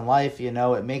sacrifice in life. You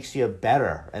know, it makes you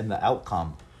better in the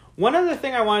outcome. One other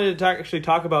thing I wanted to actually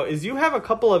talk about is you have a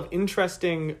couple of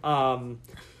interesting,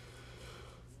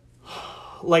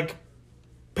 like,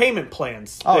 payment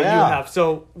plans that you yeah. have.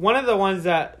 So one of the ones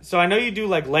that, so I know you do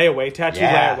like layaway, tattoo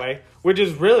Yeah. layaway, which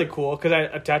is really cool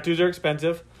because tattoos are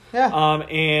expensive. Yeah.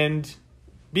 And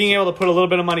being able to put a little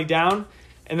bit of money down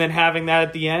and then having that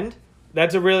at the end,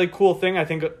 that's a really cool thing. I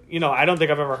think, you know, I don't think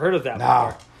I've ever heard of that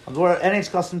No. before. Where NH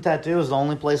Custom Tattoo is the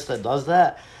only place that does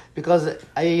that. Because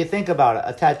you think about it,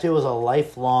 a tattoo is a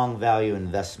lifelong value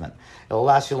investment. It'll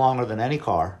last you longer than any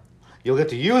car. You'll get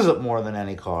to use it more than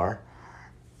any car.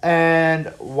 And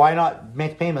why not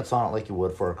make payments on it like you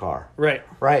would for a car? Right.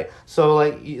 Right. So,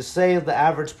 like, you say the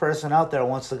average person out there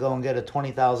wants to go and get a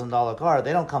 $20,000 car.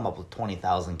 They don't come up with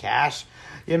 $20,000 cash.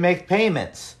 You make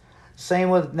payments. Same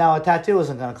with now. A tattoo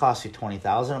isn't going to cost you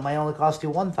 $20,000. It might only cost you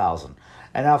 $1,000.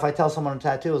 And now, if I tell someone a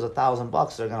tattoo is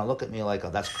 $1,000, they're going to look at me like, "Oh,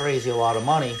 that's crazy, a lot of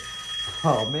money."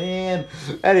 Oh man.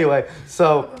 Anyway,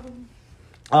 so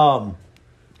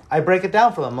I break it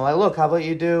down for them. I'm like, "Look, how about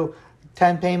you do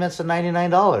 10 payments of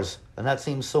 $99?" And that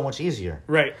seems so much easier.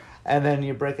 Right. And then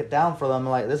you break it down for them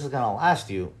like, this is going to last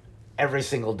you every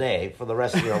single day for the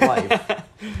rest of your life.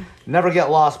 Never get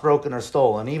lost, broken, or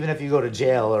stolen. Even if you go to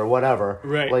jail or whatever,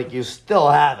 Right. like you still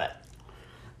have it.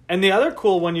 And the other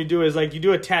cool one you do is like you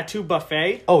do a tattoo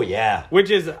buffet. Oh, yeah.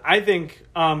 Which is, I think,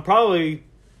 probably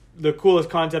the coolest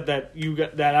concept that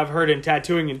that I've heard in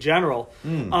tattooing in general.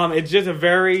 It's just a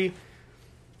very,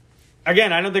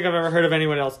 again, I don't think I've ever heard of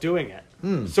anyone else doing it.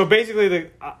 So basically,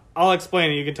 I'll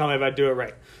explain it. You can tell me if I do it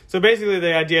right. So basically,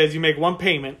 the idea is you make one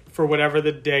payment for whatever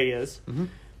the day is.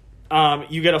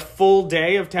 You get a full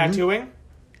day of tattooing,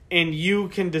 and you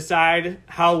can decide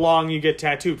how long you get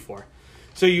tattooed for.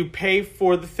 So you pay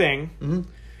for the thing,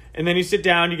 and then you sit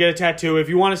down, you get a tattoo. If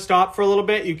you want to stop for a little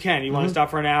bit, you can. You want to stop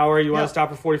for an hour, you want to stop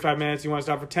for 45 minutes, you want to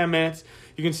stop for 10 minutes.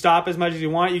 You can stop as much as you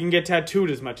want. You can get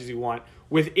tattooed as much as you want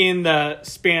within the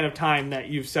span of time that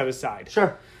you've set aside.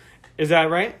 Sure. Is that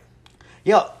right?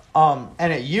 Yeah.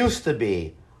 And it used to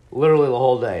be literally the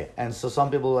whole day. And so some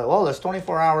people are like, well, there's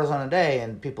 24 hours on a day,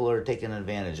 and people are taking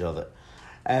advantage of it.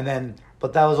 And then,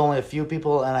 but that was only a few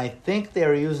people, and I think they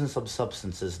were using some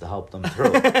substances to help them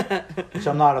through it, which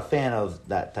I'm not a fan of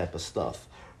that type of stuff.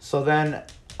 So then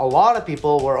a lot of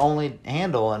people were only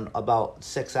handling about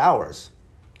 6 hours.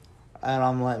 And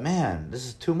I'm like, man, this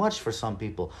is too much for some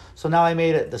people. So now I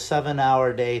made it the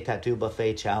 7-hour day tattoo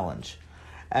buffet challenge.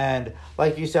 And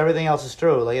like you said, everything else is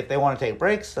true. Like if they want to take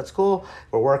breaks, that's cool.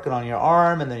 We're working on your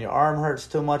arm, and then your arm hurts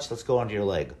too much, let's go onto your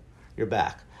leg, your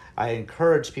back. I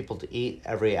encourage people to eat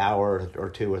every hour or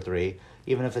 2 or 3,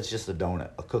 even if it's just a donut,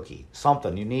 a cookie,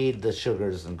 something. You need the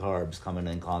sugars and carbs coming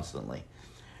in constantly.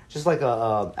 Just like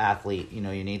a athlete, you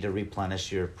need to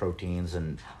replenish your proteins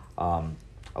and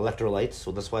electrolytes.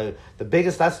 So that's why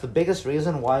that's the biggest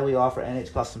reason why we offer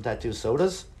NH Custom Tattoo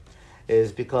sodas,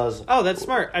 is because... Oh, that's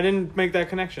smart. I didn't make that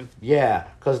connection. Yeah,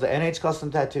 because the NH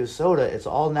Custom Tattoo soda, it's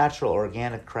all natural,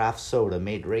 organic craft soda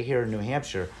made right here in New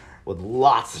Hampshire with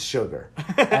lots of sugar.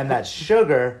 And that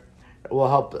sugar will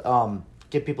help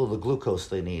give people the glucose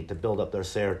they need to build up their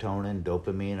serotonin,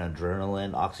 dopamine,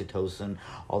 adrenaline, oxytocin,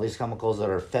 all these chemicals that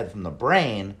are fed from the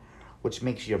brain, which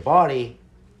makes your body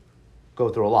go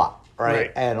through a lot,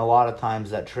 right? And a lot of times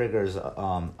that triggers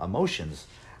emotions,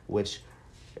 which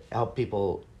help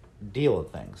people deal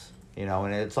with things,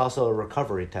 and it's also a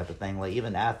recovery type of thing. Like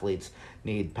even athletes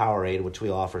need Powerade, which we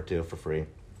offer too for free,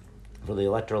 for the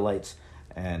electrolytes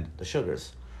and the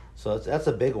sugars. So that's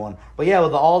a big one. But yeah,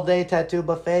 with the all-day tattoo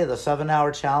buffet, the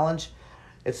 7-hour challenge,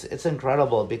 it's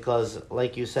incredible because,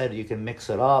 like you said, you can mix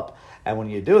it up, and when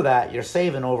you do that, you're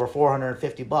saving over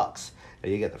 $450.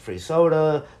 You get the free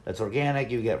soda that's organic.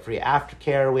 You get free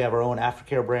aftercare. We have our own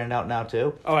aftercare brand out now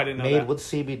too. Oh, I didn't know that. Made with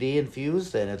CBD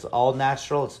infused, and it's all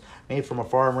natural. It's made from a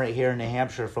farm right here in New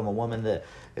Hampshire from a woman that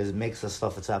makes this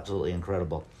stuff. It's absolutely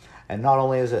incredible. And not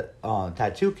only is it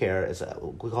tattoo care,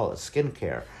 we call it skin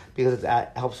care, because it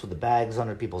helps with the bags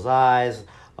under people's eyes,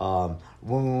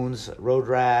 wounds, road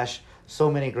rash.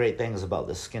 So many great things about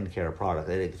this skincare product.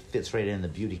 It fits right in the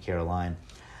beauty care line.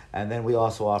 And then we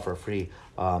also offer a free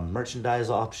merchandise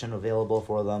option available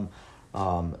for them.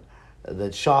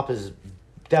 The shop is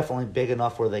definitely big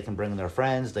enough where they can bring their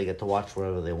friends. They get to watch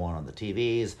whatever they want on the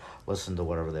TVs, listen to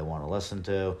whatever they want to listen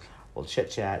to. We'll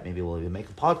chit-chat. Maybe we'll even make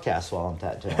a podcast while I'm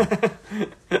tattooing.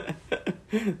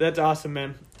 That's awesome,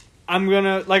 man. I'm going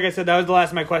to, like I said, that was the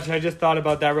last of my question. I just thought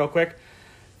about that real quick.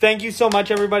 Thank you so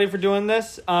much, everybody, for doing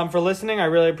this, for listening. I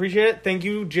really appreciate it. Thank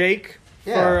you, Jake,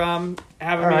 for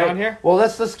having me on here. Well,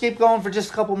 let's keep going for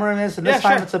just a couple more minutes, and this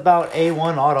time it's about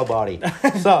A1 Auto Body.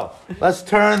 So let's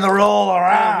turn the roll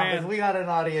around, because we got an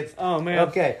audience. Oh, man.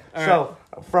 Okay,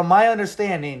 from my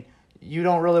understanding, you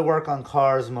don't really work on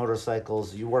cars,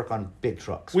 motorcycles. You work on big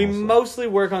trucks. We mostly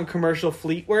work on commercial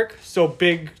fleet work, so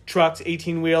big trucks,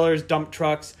 18-wheelers, dump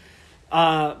trucks.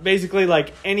 Basically,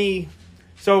 like any...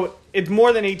 So it's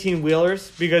more than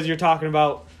 18-wheelers, because you're talking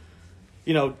about,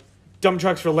 dump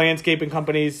trucks for landscaping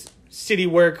companies, city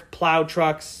work, plow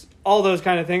trucks, all those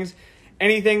kind of things.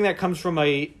 Anything that comes from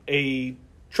a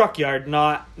truck yard,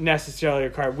 not necessarily a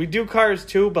car. We do cars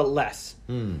too, but less.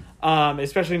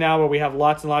 Especially now where we have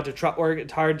lots and lots of truck work,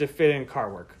 it's hard to fit in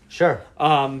car work. Sure.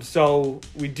 So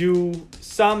we do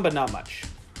some, but not much.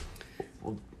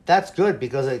 Well, that's good,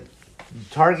 because it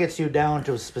targets you down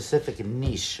to a specific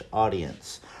niche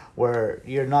audience, where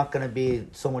you're not going to be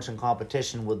so much in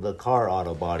competition with the car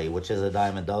auto body, which is a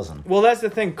dime a dozen. Well, that's the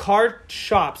thing. Car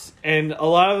shops, and a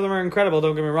lot of them are incredible,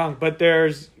 don't get me wrong, but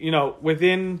there's,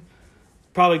 within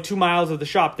probably 2 miles of the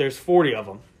shop, there's 40 of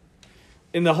them.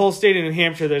 In the whole state of New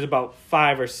Hampshire, there's about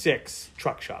 5 or 6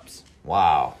 truck shops.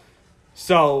 Wow.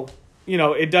 So,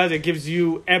 it gives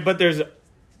you, but there's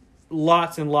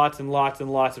lots and lots and lots and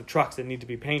lots of trucks that need to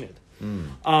be painted.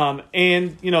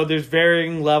 And, there's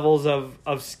varying levels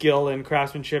of skill and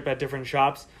craftsmanship at different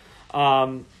shops.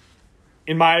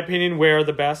 In my opinion, we're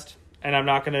the best, and I'm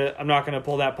not gonna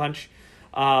pull that punch.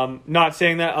 Not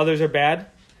saying that others are bad.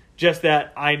 Just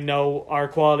that I know our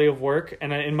quality of work,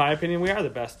 and in my opinion, we are the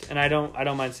best, and I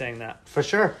don't mind saying that. For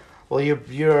sure. Well,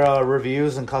 your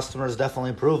reviews and customers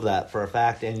definitely prove that for a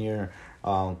fact, and your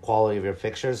quality of your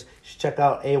pictures. You should check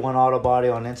out A1 Auto Body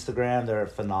on Instagram. They're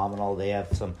phenomenal. They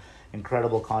have some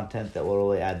incredible content that will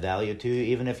really add value to you,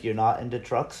 even if you're not into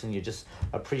trucks and you just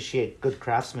appreciate good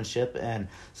craftsmanship and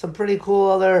some pretty cool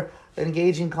other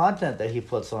engaging content that he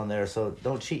puts on there. So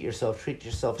don't cheat yourself. Treat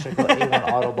yourself. Check out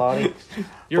A1 Auto Body.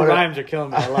 Your rhymes are killing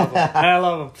me. I love them. I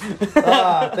love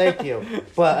them. Thank you.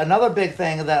 But another big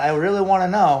thing that I really want to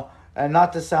know, and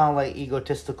not to sound like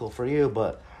egotistical for you,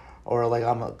 or like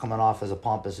I'm coming off as a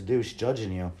pompous douche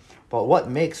judging you, but what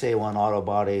makes A1 Auto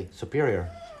Body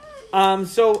superior?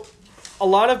 So a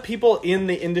lot of people in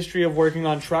the industry of working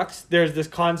on trucks, there's this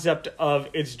concept of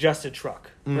it's just a truck,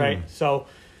 right? So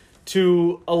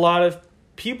to a lot of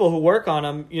people who work on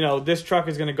them, this truck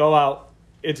is going to go out,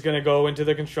 it's going to go into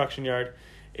the construction yard,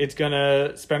 it's going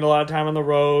to spend a lot of time on the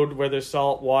road where there's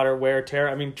salt, water, wear, tear.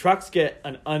 I mean, trucks get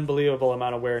an unbelievable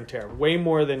amount of wear and tear, way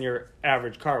more than your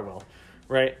average car will,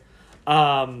 right?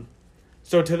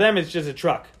 So to them, it's just a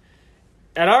truck.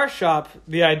 At our shop,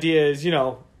 the idea is,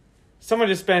 someone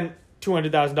just spent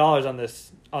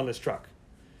 $200,000 on this truck.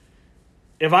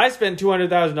 If I spend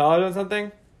 $200,000 on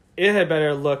something, it had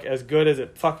better look as good as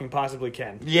it fucking possibly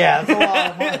can. Yeah, that's a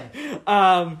lot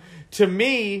of money. To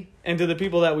me, and to the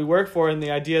people that we work for, and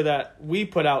the idea that we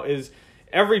put out is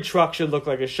every truck should look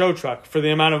like a show truck for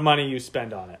the amount of money you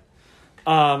spend on it.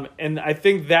 And I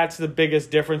think that's the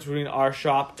biggest difference between our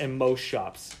shop and most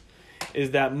shops,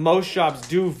 is that most shops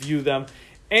do view them.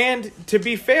 And to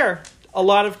be fair, a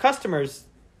lot of customers,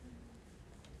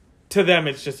 to them,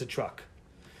 it's just a truck.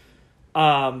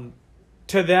 To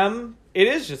them,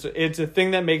 it's a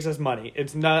thing that makes us money.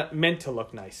 It's not meant to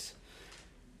look nice.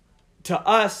 To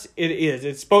us, it is.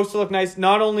 It's supposed to look nice,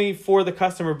 not only for the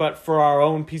customer, but for our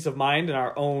own peace of mind and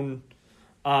our own,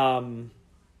 our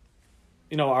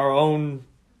own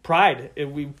pride.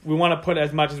 We want to put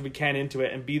as much as we can into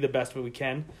it and be the best that we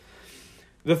can.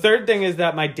 The third thing is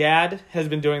that my dad has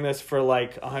been doing this for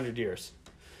like 100 years.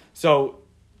 So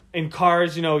in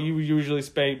cars, you usually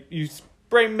spray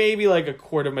maybe like a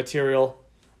quart of material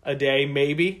a day,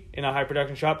 maybe, in a high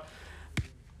production shop.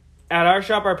 At our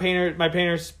shop,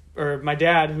 my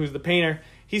dad, who's the painter,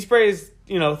 he sprays,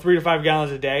 3 to 5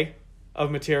 gallons a day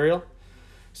of material.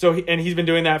 So he's been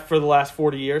doing that for the last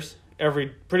 40 years.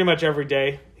 Pretty much every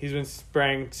day, he's been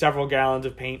spraying several gallons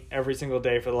of paint every single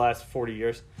day for the last 40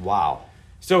 years. Wow.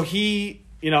 So he,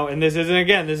 and this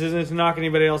isn't to knock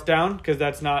anybody else down, because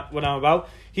that's not what I'm about.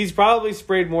 He's probably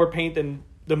sprayed more paint than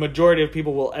the majority of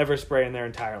people will ever spray in their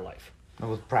entire life.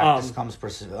 With practice comes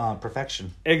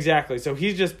perfection. Exactly. So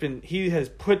he has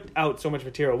put out so much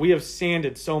material. We have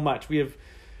sanded so much. We have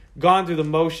gone through the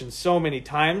motions so many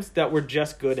times that we're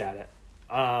just good at it.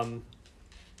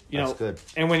 That's good.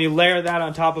 And when you layer that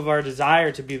on top of our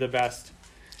desire to be the best,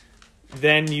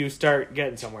 then you start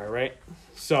getting somewhere, right?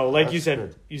 So like you said,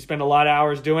 good. You spend a lot of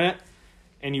hours doing it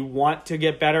and you want to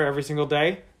get better every single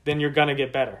day, then you're going to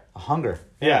get better. A hunger.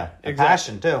 Yeah, exactly.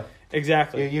 Passion too.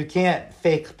 Exactly. You can't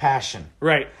fake passion.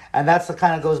 Right. And that's the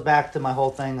kind of goes back to my whole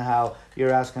thing, how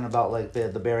you're asking about like the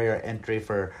barrier entry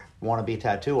for wannabe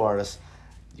tattoo artists.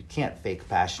 You can't fake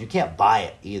passion. You can't buy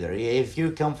it either. If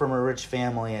you come from a rich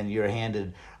family and you're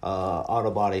handed auto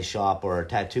body shop or a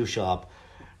tattoo shop,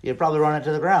 you'd probably run it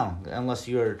to the ground unless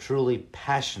you're truly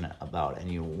passionate about it and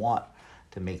you want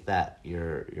to make that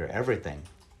your everything.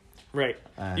 Right.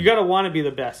 You got to want to be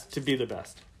the best to be the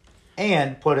best.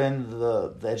 And put in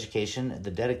the education,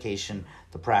 the dedication,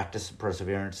 the practice, the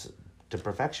perseverance to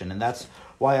perfection. And that's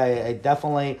why I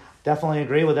definitely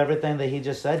agree with everything that he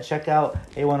just said. Check out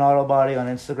A1 Auto Body on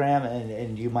Instagram,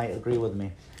 and you might agree with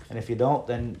me. And if you don't,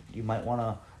 then you might want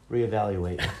to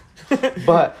reevaluate.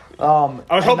 But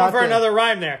I was hoping for another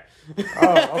rhyme there.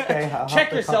 Oh, okay.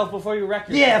 Check yourself before you wreck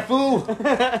yourself. Yeah, fool.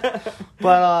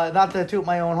 But not to toot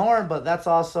my own horn, but that's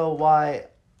also why,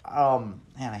 man,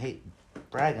 I hate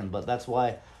bragging, but that's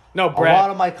why a lot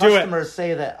of my customers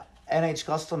say that NH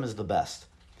Custom is the best.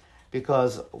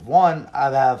 Because, one, I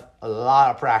have a lot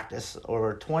of practice,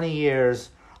 over 20 years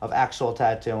of actual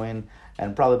tattooing,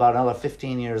 and probably about another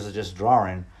 15 years of just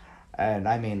drawing. And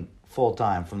I mean full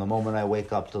time, from the moment I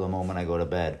wake up to the moment I go to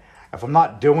bed. If I'm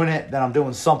not doing it, then I'm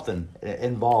doing something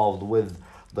involved with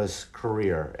this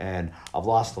career. And I've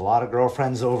lost a lot of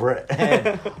girlfriends over it,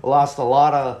 and lost a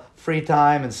lot of free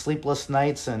time and sleepless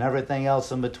nights and everything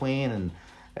else in between.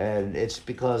 And it's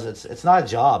because it's not a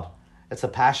job. It's a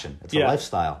passion. It's a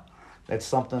lifestyle. It's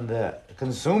something that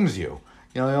consumes you.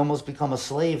 You almost become a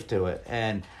slave to it.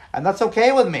 And that's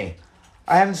okay with me.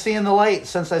 I haven't seen the light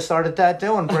since I started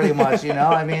tattooing, pretty much.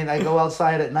 I mean, I go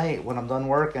outside at night when I'm done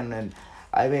working, and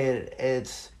I mean,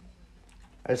 it's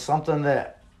something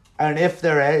that, and if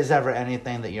there is ever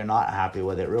anything that you're not happy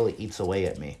with, it really eats away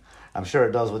at me. I'm sure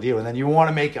it does with you, and then you want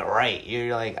to make it right.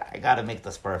 You're like, I got to make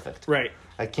this perfect. Right.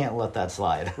 I can't let that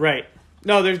slide. Right.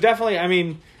 No, there's definitely, I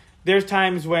mean, there's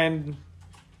times when,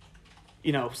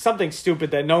 something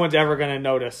stupid that no one's ever going to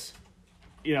notice.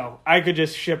 I could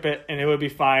just ship it and it would be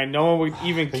fine. No one would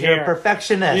even care. You're a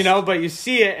perfectionist. But you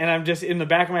see it and I'm just in the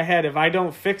back of my head, if I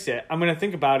don't fix it, I'm going to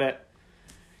think about it,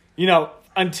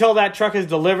 until that truck is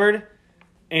delivered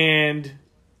and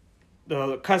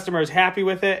the customer is happy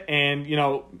with it and,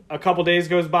 a couple days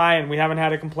goes by and we haven't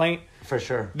had a complaint. For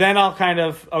sure. Then I'll kind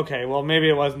of, okay, well, maybe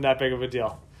it wasn't that big of a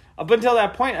deal. Up until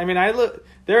that point, I mean,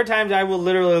 there are times I will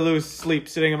literally lose sleep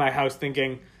sitting in my house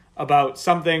thinking about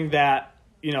something that,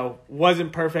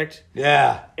 wasn't perfect.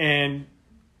 Yeah. And,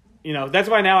 that's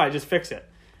why now I just fix it.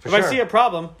 If I see a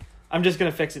problem, I'm just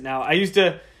going to fix it now. I used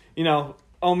to,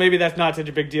 oh, maybe that's not such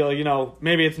a big deal.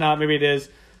 Maybe it's not, maybe it is.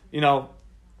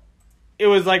 It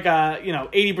was like,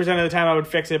 80% of the time I would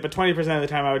fix it, but 20% of the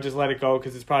time I would just let it go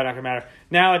because it's probably not going to matter.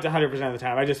 Now it's 100% of the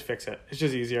time. I just fix it. It's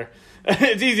just easier.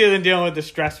 It's easier than dealing with the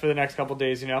stress for the next couple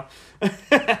days, I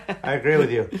agree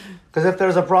with you. Because if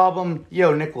there's a problem,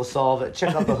 Nick will solve it.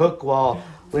 Check out the hook while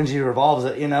Lindsay revolves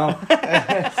it,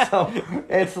 So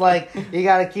it's like you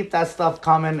got to keep that stuff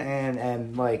coming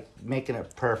and like making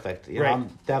it perfect. Right. I'm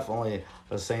definitely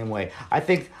the same way. I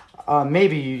think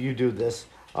maybe you do this,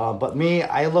 but me,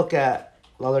 I look at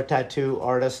other tattoo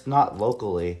artists, not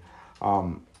locally.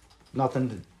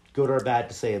 Nothing good or bad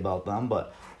to say about them,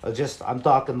 but I'm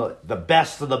talking the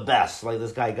best of the best. Like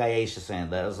this guy Gaesh is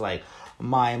saying, that is like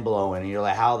mind blowing. And you're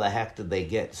like, how the heck did they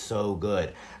get so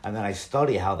good? And then I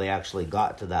study how they actually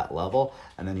got to that level,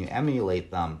 and then you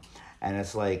emulate them, and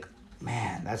it's like,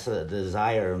 man, that's a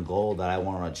desire and goal that I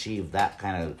want to achieve. That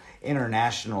kind of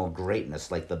international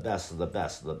greatness, like the best of the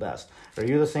best of the best. Are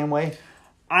you the same way?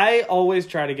 I always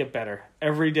try to get better.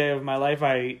 Every day of my life,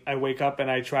 I wake up and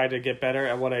I try to get better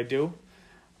at what I do.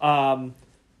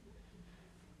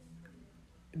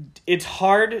 It's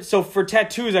hard. So for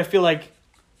tattoos, I feel like,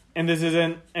 and this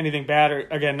isn't anything bad or,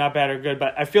 again, not bad or good,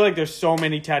 but I feel like there's so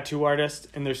many tattoo artists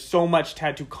and there's so much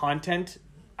tattoo content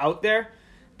out there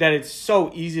that it's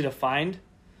so easy to find.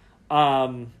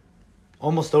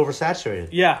 Almost oversaturated.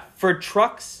 Yeah. For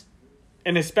trucks,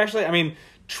 and especially, I mean,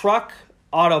 truck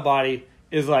auto body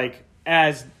is like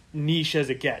as niche as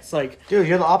it gets. Like, dude,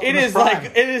 you're the Optimus Prime.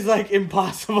 It is like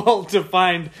impossible to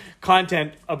find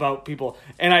content about people.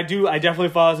 And I definitely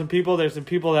follow some people. There's some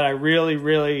people that I really,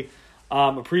 really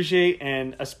appreciate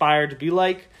and aspire to be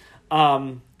like.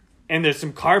 And there's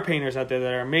some car painters out there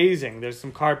that are amazing. There's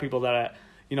some car people that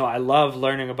I love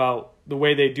learning about the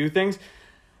way they do things.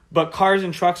 But cars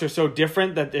and trucks are so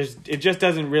different that it just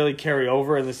doesn't really carry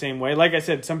over in the same way. Like I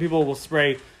said, some people will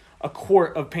spray a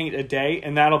quart of paint a day,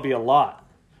 and that'll be a lot,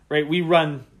 right? We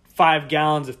run 5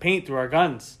 gallons of paint through our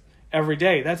guns every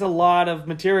day. That's a lot of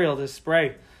material to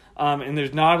spray. And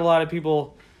there's not a lot of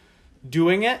people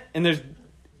doing it, and there's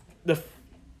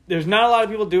not a lot of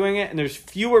people doing it, and there's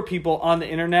fewer people on the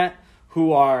internet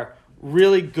who are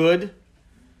really good.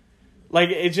 Like,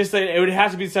 it's just that it would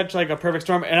have to be such like a perfect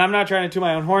storm. And I'm not trying to toot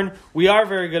my own horn. We are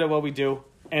very good at what we do.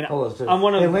 And I'm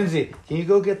one of. Hey, Lindsay, can you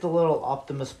go get the little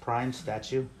Optimus Prime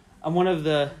statue?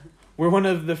 We're one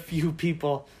of the few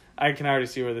people. I can already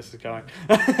see where this is going.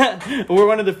 We're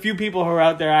one of the few people who are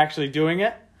out there actually doing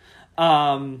it.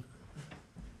 So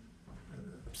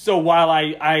while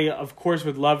I of course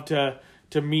would love to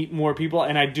meet more people,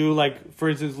 and I do, like, for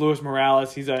instance, Luis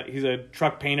Morales, he's a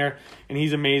truck painter and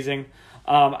he's amazing.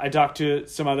 I talked to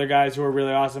some other guys who are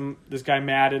really awesome. This guy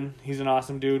Madden, he's an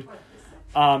awesome dude.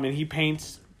 And he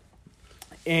paints.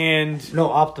 And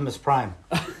no, Optimus Prime.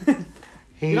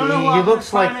 He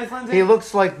looks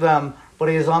looks like them, but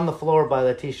he is on the floor by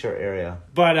the t-shirt area.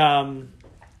 But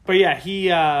yeah,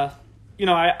 he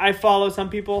I follow some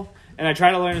people and I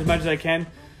try to learn as much as I can.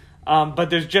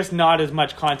 But there's just not as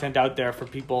much content out there for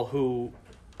people who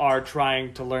are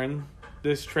trying to learn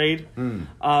this trade.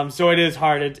 So it is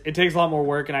hard. It takes a lot more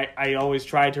work, and I always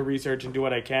try to research and do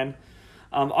what I can.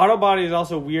 Auto body is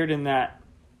also weird in that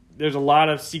there's a lot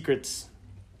of secrets.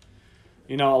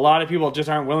 A lot of people just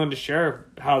aren't willing to share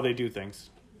how they do things.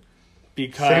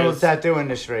 Because same with the tattoo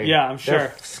industry. Yeah, I'm sure.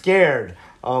 They're scared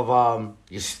of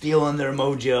you stealing their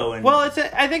mojo. And well,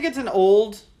 I think it's an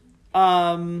old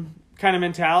kind of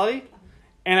mentality,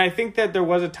 and I think that there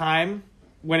was a time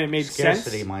when it made sense.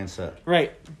 Scarcity mindset.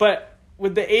 Right, but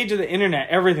with the age of the internet,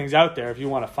 everything's out there if you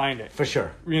want to find it. For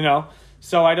sure.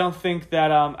 So I don't think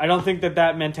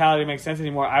that mentality makes sense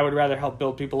anymore. I would rather help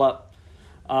build people up.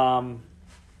 Because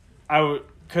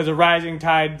a rising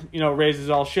tide, raises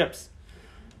all ships.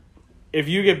 If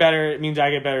you get better, it means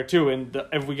I get better too. And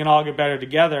if we can all get better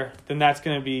together, then that's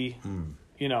going to be,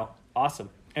 awesome.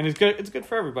 And it's good. It's good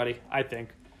for everybody, I think.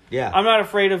 Yeah. I'm not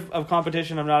afraid of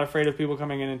competition. I'm not afraid of people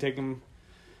coming in and taking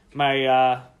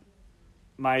my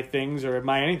my things or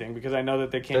my anything, because I know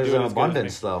that they can't There's do it an as good as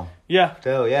abundance, me. though. Yeah.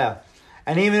 Too, yeah.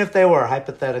 And even if they were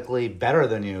hypothetically better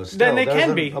than you, still, Then they there's can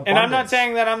an be. And I'm abundance. not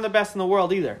saying that I'm the best in the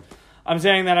world either. I'm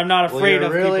saying that I'm not Well, afraid you're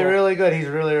of really, people. really good. He's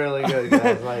really, really good.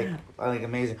 Guys. I think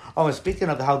amazing. Oh, and speaking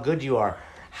of how good you are,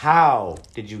 how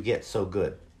did you get so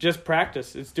good? Just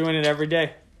practice. It's doing it every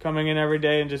day. Coming in every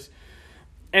day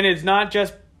and it's not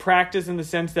just practice in the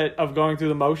sense that of going through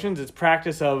the motions. It's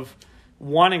practice of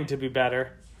wanting to be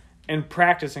better and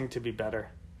practicing to be better.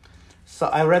 So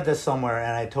I read this somewhere,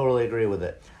 and I totally agree with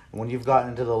it. When you've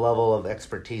gotten to the level of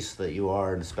expertise that you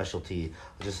are in a specialty,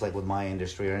 just like with my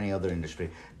industry or any other industry,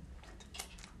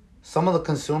 some of the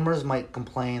consumers might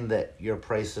complain that your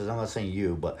prices, I'm not saying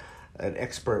you, but an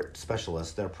expert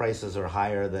specialist, their prices are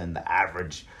higher than the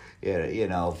average,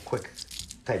 quick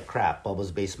type crap,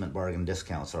 Bubba's Basement bargain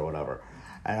discounts or whatever.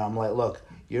 And I'm like, look,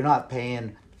 you're not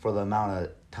paying for the amount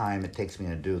of time it takes me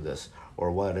to do this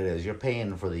or what it is. You're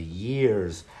paying for the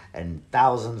years and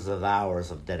thousands of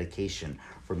hours of dedication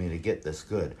for me to get this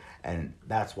good. And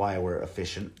that's why we're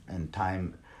efficient and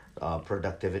time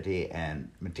productivity and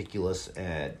meticulous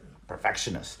and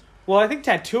perfectionist. Well, I think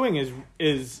tattooing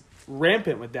is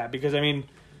rampant with that, because I mean,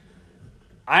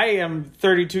 I am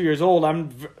 32 years old. I'm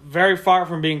very far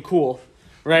from being cool,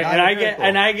 right? Not And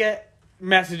I very get cool.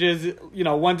 messages,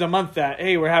 once a month that,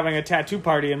 hey, we're having a tattoo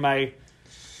party in my,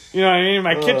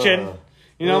 my kitchen.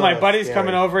 My buddy's scary.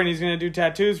 coming over and he's going to do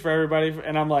tattoos for everybody.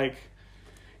 And I'm like,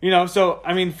 so,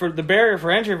 I mean, for the barrier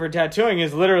for entry for tattooing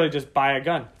is literally just buy a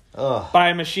gun, buy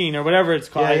a machine or whatever it's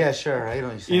called. Yeah, sure. I know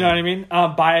what you're saying. You know what I mean?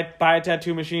 Buy a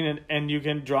tattoo machine and you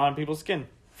can draw on people's skin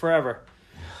forever.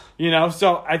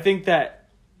 So I think that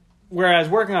whereas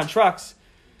working on trucks,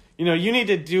 you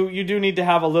do need to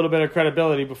have a little bit of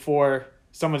credibility before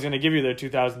someone's going to give you their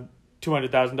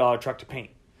 $200,000 truck to paint.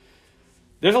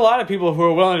 There's a lot of people who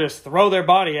are willing to just throw their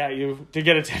body at you to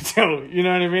get a tattoo. You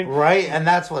know what I mean? Right, and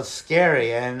that's what's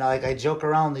scary. And I joke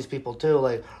around with these people too.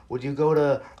 Like, would you go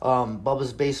to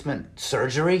Bubba's Basement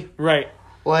surgery? Right.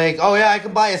 Like, oh yeah, I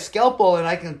can buy a scalpel and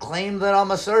I can claim that I'm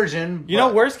a surgeon.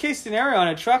 Worst case scenario on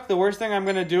a truck, the worst thing I'm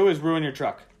going to do is ruin your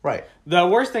truck. Right. The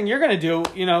worst thing you're going to do,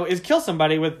 is kill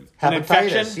somebody with an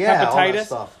infection, yeah, hepatitis, all that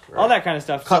stuff, right. all that kind of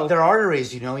stuff. Cut their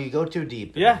arteries, you go too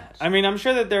deep. Yeah, I mean, I'm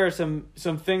sure that there are some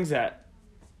things that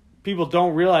people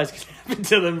don't realize can happen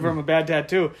to them from a bad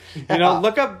tattoo. Yeah.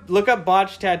 Look up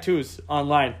botched tattoos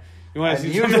online. You want to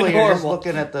And see something usually you're just horrible.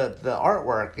 looking at the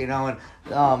artwork, and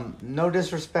no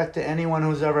disrespect to anyone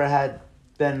who's ever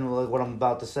been like what I'm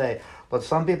about to say, but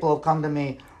some people have come to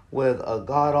me with a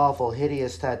god-awful,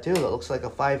 hideous tattoo that looks like a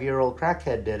 5-year-old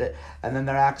crackhead did it, and then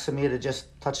they're asking me to just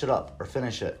touch it up or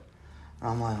finish it. And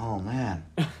I'm like, oh, man.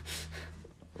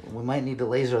 We might need to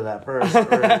laser that first.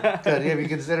 Or, have you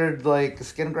considered,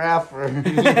 skin graft? Or,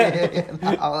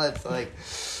 it's like,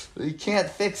 you can't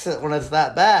fix it when it's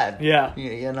that bad. Yeah.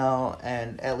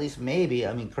 And at least maybe,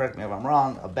 correct me if I'm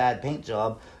wrong, a bad paint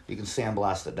job, you can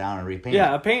sandblast it down and repaint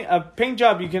Yeah, it. a paint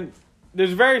job,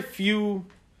 there's very few,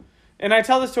 and I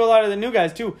tell this to a lot of the new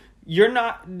guys too,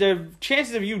 the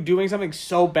chances of you doing something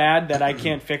so bad that I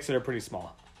can't fix it are pretty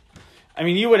small. I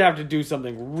mean, you would have to do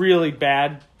something really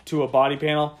bad to a body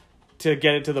panel to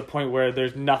get it to the point where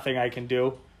there's nothing I can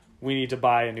do. We need to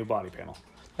buy a new body panel.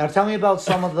 Now tell me about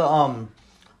some of the,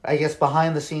 I guess,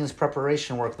 behind-the-scenes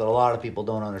preparation work that a lot of people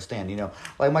don't understand.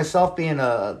 Like myself being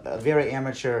a very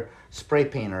amateur spray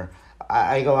painter,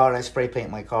 I go out and I spray paint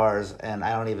my cars, and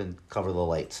I don't even cover the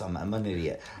lights. I'm an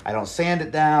idiot. I don't sand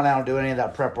it down. I don't do any of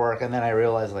that prep work, and then I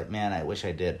realize, man, I wish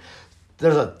I did.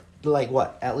 There's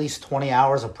at least 20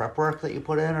 hours of prep work that you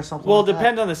put in or something Well, like it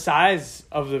depends on the size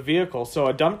of the vehicle. So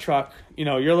a dump truck,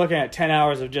 you're looking at 10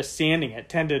 hours of just sanding it.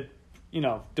 10 to,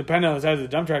 depending on the size of the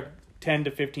dump truck, 10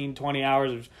 to 15, 20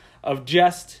 hours of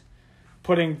just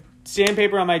putting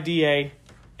sandpaper on my DA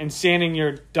and sanding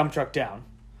your dump truck down.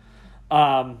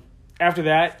 After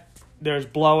that, there's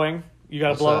blowing. You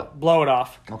got to blow it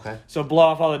off. Okay. So blow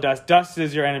off all the dust. Dust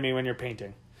is your enemy when you're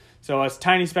painting. So a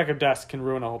tiny speck of dust can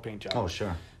ruin a whole paint job. Oh,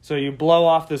 sure. So you blow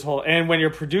off this whole... And when you're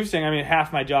producing,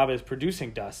 half my job is producing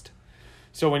dust.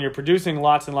 So when you're producing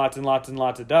lots and lots and lots and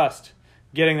lots of dust,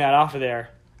 getting that off of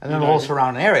there... And then the whole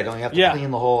surrounding area, don't you have to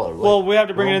clean the whole... Well, we have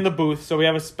to bring it in the booth, so we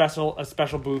have a special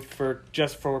booth for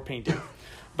painting.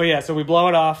 But yeah, so we blow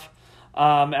it off.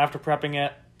 after prepping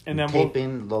it. And then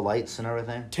taping the lights and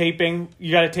everything. Taping.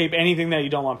 You got to tape anything that you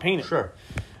don't want painted. Sure.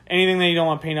 Anything that you don't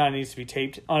want painted on needs to be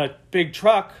taped. On a big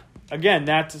truck, again,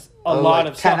 that's a lot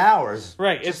of 10 stuff. hours.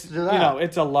 Right. Just It's to do that.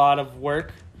 it's a lot of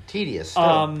work. Tedious.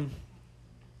 Still.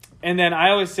 And then I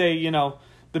always say,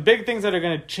 the big things that are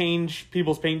going to change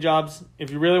people's paint jobs, if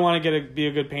you really want to be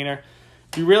a good painter,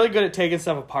 be really good at taking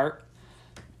stuff apart.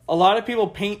 A lot of people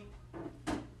paint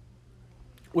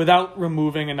without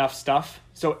removing enough stuff.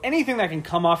 So anything that can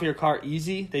come off your car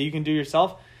easy that you can do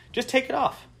yourself, just take it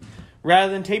off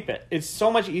rather than tape it. It's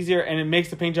so much easier, and it makes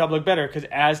the paint job look better because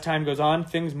as time goes on,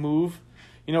 things move.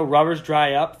 Rubbers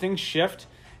dry up, things shift,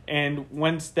 and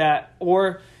once that,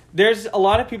 or there's a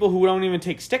lot of people who don't even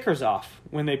take stickers off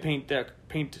when they paint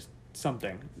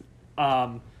something.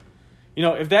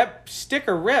 If that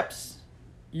sticker rips,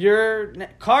 your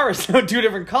car is now 2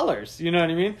 different colors. You know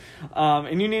what I mean?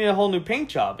 And you need a whole new paint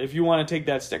job if you want to take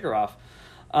that sticker off.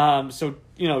 So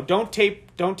don't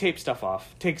tape stuff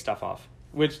off. Take stuff off.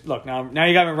 Which, look, now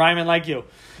you got me rhyming like you.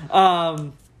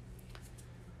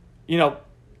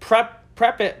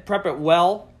 Prep it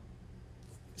well,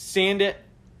 sand it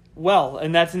well,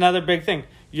 and that's another big thing.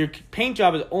 Your paint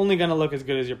job is only going to look as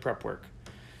good as your prep work.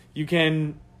 You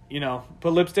can,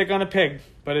 put lipstick on a pig,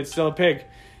 but it's still a pig.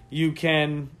 You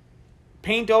can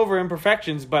paint over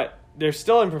imperfections, but there's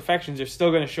still imperfections. They're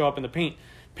still going to show up in the paint.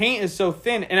 Paint is so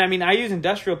thin, and I use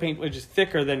industrial paint, which is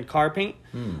thicker than car paint.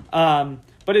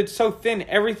 But it's so thin,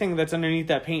 everything that's underneath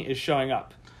that paint is showing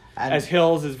up as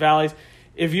hills, as valleys.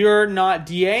 If you're not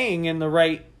DAing in the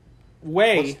right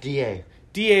way... What's DA?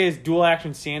 DA is dual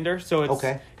action sander, so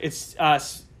it's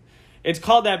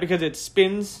called that because it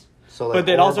spins, but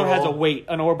it also has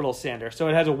an orbital sander. So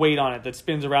it has a weight on it that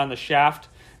spins around the shaft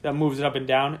that moves it up and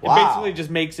down. Wow. It basically just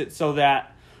makes it so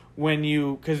that when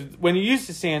you used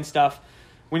to sand stuff,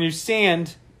 when you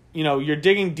sand, you're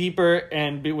digging deeper,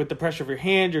 and with the pressure of your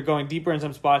hand, you're going deeper in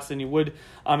some spots than you would,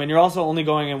 and you're also only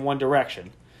going in one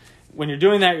direction. When you're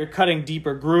doing that, you're cutting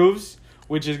deeper grooves,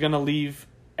 which is going to leave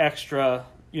extra,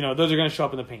 those are going to show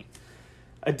up in the paint.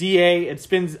 A DA, it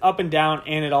spins up and down,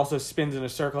 and it also spins in a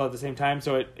circle at the same time,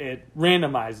 so it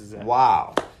randomizes it.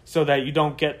 Wow. So that you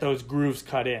don't get those grooves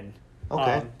cut in.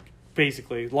 Okay.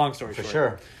 Basically, long story short. For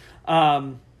sure.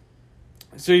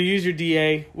 So you use your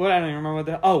DA. I don't even remember what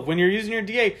that... Oh, when you're using your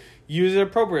DA, use it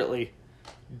appropriately.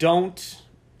 Don't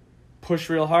push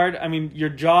real hard. Your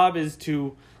job is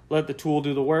to let the tool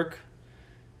do the work.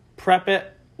 Prep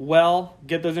it well.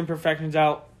 Get those imperfections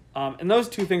out. And those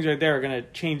 2 things right there are going to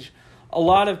change a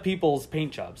lot of people's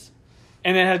paint jobs.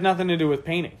 And it has nothing to do with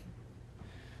painting.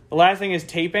 The last thing is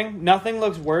taping. Nothing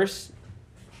looks worse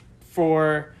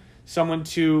for someone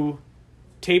to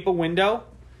tape a window,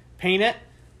 paint it,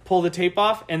 pull the tape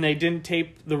off, and they didn't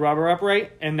tape the rubber up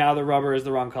right, and now the rubber is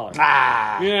the wrong color.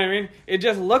 Ah! You know what I mean? It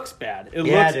just looks bad. It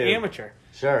looks amateur.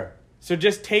 Sure. So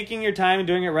just taking your time and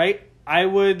doing it right, I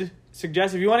would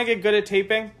suggest, if you want to get good at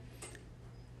taping,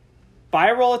 buy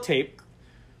a roll of tape,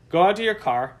 go out to your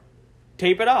car,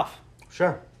 tape it off.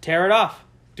 Sure. Tear it off.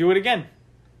 Do it again.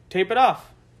 Tape it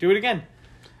off. Do it again.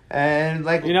 And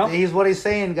he's what he's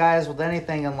saying, guys, with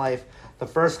anything in life. The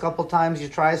first couple times you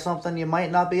try something, you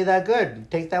might not be that good.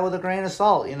 Take that with a grain of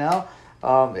salt,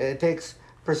 It takes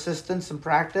persistence and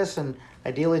practice, and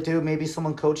ideally, too, maybe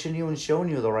someone coaching you and showing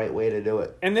you the right way to do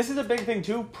it. And this is a big thing,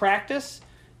 too. Practice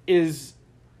is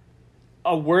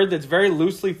a word that's very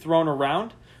loosely thrown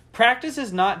around. Practice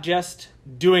is not just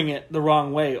doing it the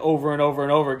wrong way over and over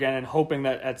and over again and hoping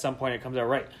that at some point it comes out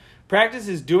right. Practice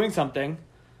is doing something,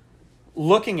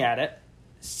 looking at it,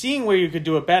 seeing where you could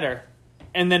do it better,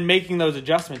 and then making those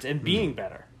adjustments and being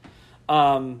better.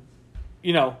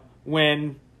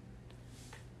 When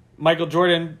Michael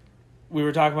Jordan, we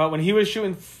were talking about, when he was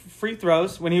shooting free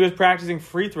throws, when he was practicing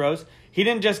free throws, he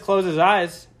didn't just close his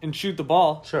eyes and shoot the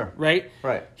ball. Sure. Right?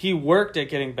 Right. He worked at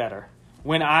getting better.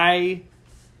 When I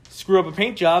screw up a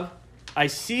paint job, I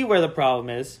see where the problem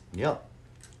is. Yep.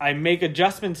 I make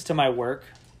adjustments to my work,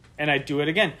 and I do it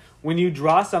again. When you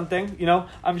draw something,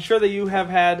 I'm sure that you have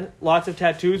had lots of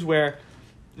tattoos where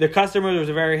the customer was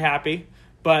very happy,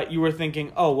 but you were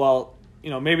thinking, oh, well,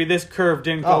 maybe this curve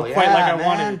didn't go quite like I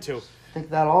wanted it to. I think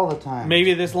that all the time.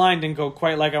 Maybe this line didn't go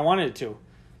quite like I wanted it to.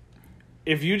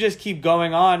 If you just keep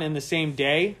going on in the same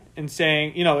day and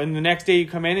saying, and the next day you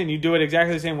come in and you do it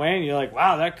exactly the same way, and you're like,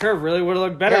 wow, that curve really would have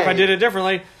looked better if I did it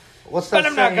differently. What's that but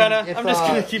I'm not gonna. If, I'm just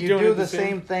gonna keep doing it. You do the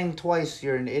same thing twice,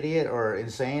 you're an idiot or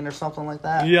insane or something like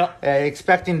that. Yeah.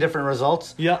 Expecting different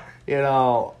results. Yeah.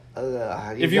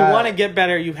 if you want to get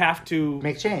better, you have to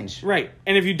make change. Right.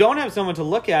 And if you don't have someone to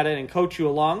look at it and coach you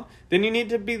along, then you need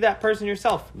to be that person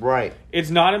yourself. Right. It's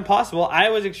not impossible. I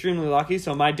was extremely lucky,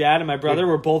 so my dad and my brother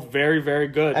were both very, very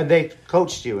good. And they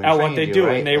coached you and at trained what they you, do,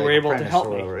 right? and they were able to apprentice help or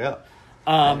me. whatever, yeah.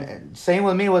 And same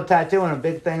with me with tattooing. A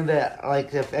big thing that,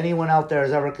 like, if anyone out there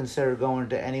has ever considered going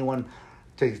to anyone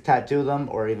to tattoo them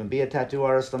or even be a tattoo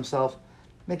artist themselves,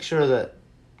 make sure that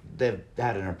they've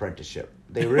had an apprenticeship.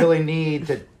 They really need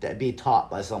to be taught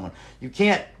by someone. You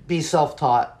can't be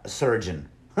self-taught surgeon.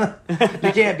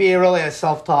 You can't be really a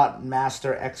self-taught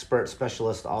master, expert,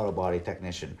 specialist auto body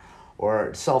technician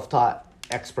or self-taught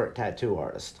expert tattoo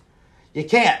artist. You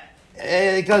can't.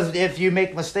 Because if you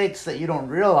make mistakes that you don't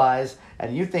realize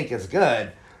and you think it's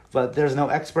good, but there's no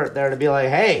expert there to be like,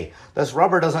 hey, this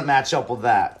rubber doesn't match up with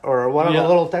that, or whatever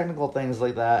little technical things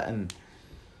like that, and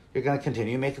you're going to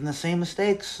continue making the same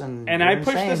mistakes. And I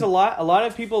push this a lot. A lot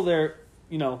of people,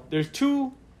 there's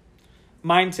two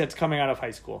mindsets coming out of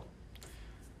high school.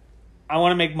 I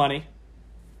want to make money.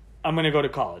 I'm going to go to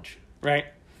college, right?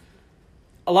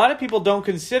 A lot of people don't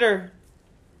consider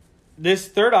this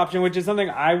third option, which is something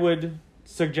I would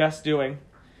suggest doing.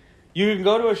 You can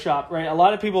go to a shop, right? A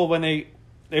lot of people, when they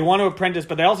want to apprentice,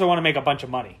 but they also want to make a bunch of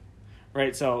money,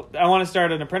 right? So I want to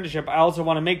start an apprenticeship. I also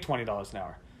want to make $20 an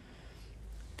hour.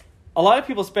 A lot of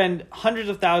people spend hundreds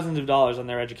of thousands of dollars on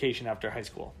their education after high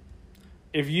school.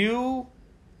 If you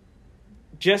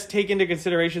just take into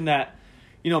consideration that,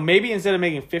 maybe instead of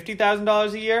making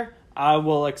 $50,000 a year, I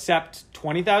will accept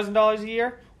 $20,000 a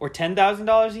year or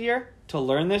 $10,000 a year to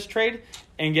learn this trade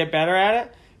and get better at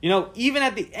it. Even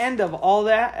at the end of all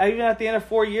that, even at the end of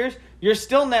 4 years, you're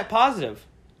still net positive.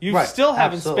 You still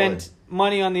haven't spent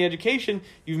money on the education.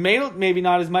 You've made maybe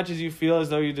not as much as you feel as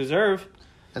though you deserve.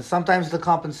 And sometimes the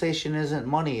compensation isn't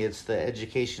money, it's the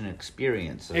education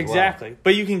experience as Exactly.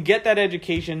 But you can get that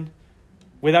education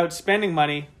without spending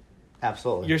money.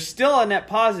 Absolutely. You're still a net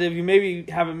positive. You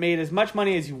maybe haven't made as much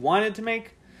money as you wanted to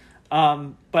make.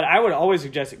 But I would always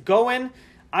suggest it. Go in.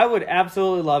 I would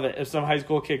absolutely love it if some high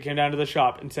school kid came down to the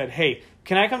shop and said, hey,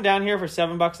 can I come down here for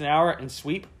 $7 an hour and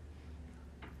sweep?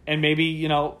 And maybe,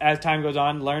 as time goes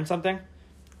on, learn something?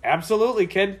 Absolutely,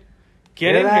 kid.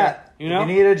 Get in here. If you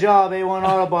need a job, A1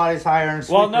 Auto Body's hiring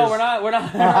sweepers. Well, no, we're not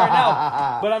right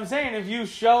now. But I'm saying if you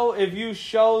show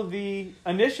the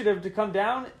initiative to come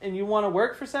down and you want to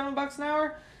work for $7 an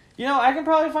hour, I can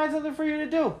probably find something for you to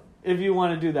do if you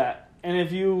want to do that. And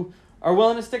if you are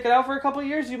willing to stick it out for a couple of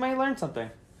years, you may learn something.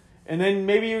 And then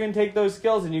maybe you can take those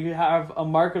skills and you can have a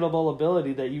marketable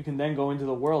ability that you can then go into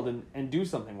the world and do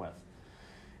something with.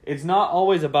 It's not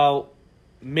always about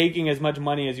making as much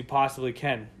money as you possibly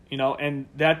can, and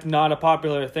that's not a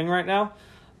popular thing right now,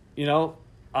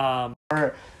 I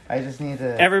just need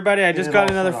to... Everybody, I just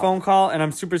got another phone call, and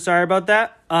I'm super sorry about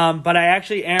that, but I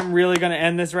actually am really going to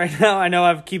end this right now. I know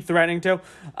I keep threatening to.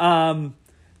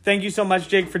 Thank you so much,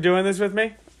 Jake, for doing this with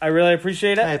me. I really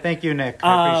appreciate it. Hey, thank you, Nick.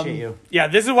 I appreciate you. Yeah,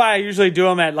 this is why I usually do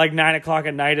them at like 9 o'clock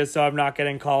at night, is so I'm not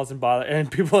getting calls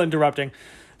and people interrupting.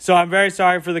 So I'm very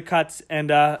sorry for the cuts. And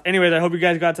anyways, I hope you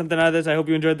guys got something out of this. I hope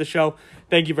you enjoyed the show.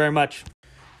 Thank you very much.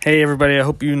 Hey, everybody. I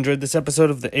hope you enjoyed this episode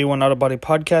of the A1 Auto Body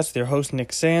Podcast with your host,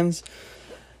 Nick Sands.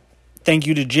 Thank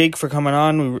you to Jake for coming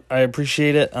on. I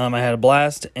appreciate it. I had a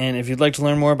blast. And if you'd like to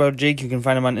learn more about Jake, you can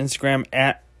find him on Instagram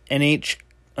at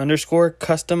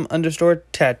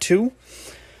 @NH_custom_tattoo.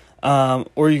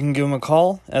 Or you can give him a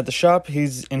call at the shop.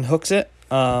 He's in Hooksett.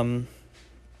 And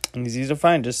he's easy to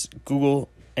find. Just Google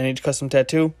NH Custom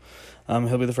Tattoo.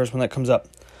 He'll be the first one that comes up.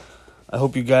 I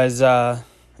hope you guys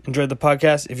enjoyed the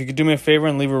podcast. If you could do me a favor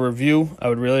and leave a review, I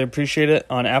would really appreciate it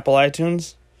on Apple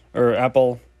iTunes or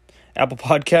Apple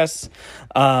Podcasts.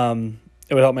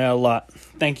 It would help me out a lot.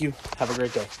 Thank you. Have a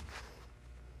great day.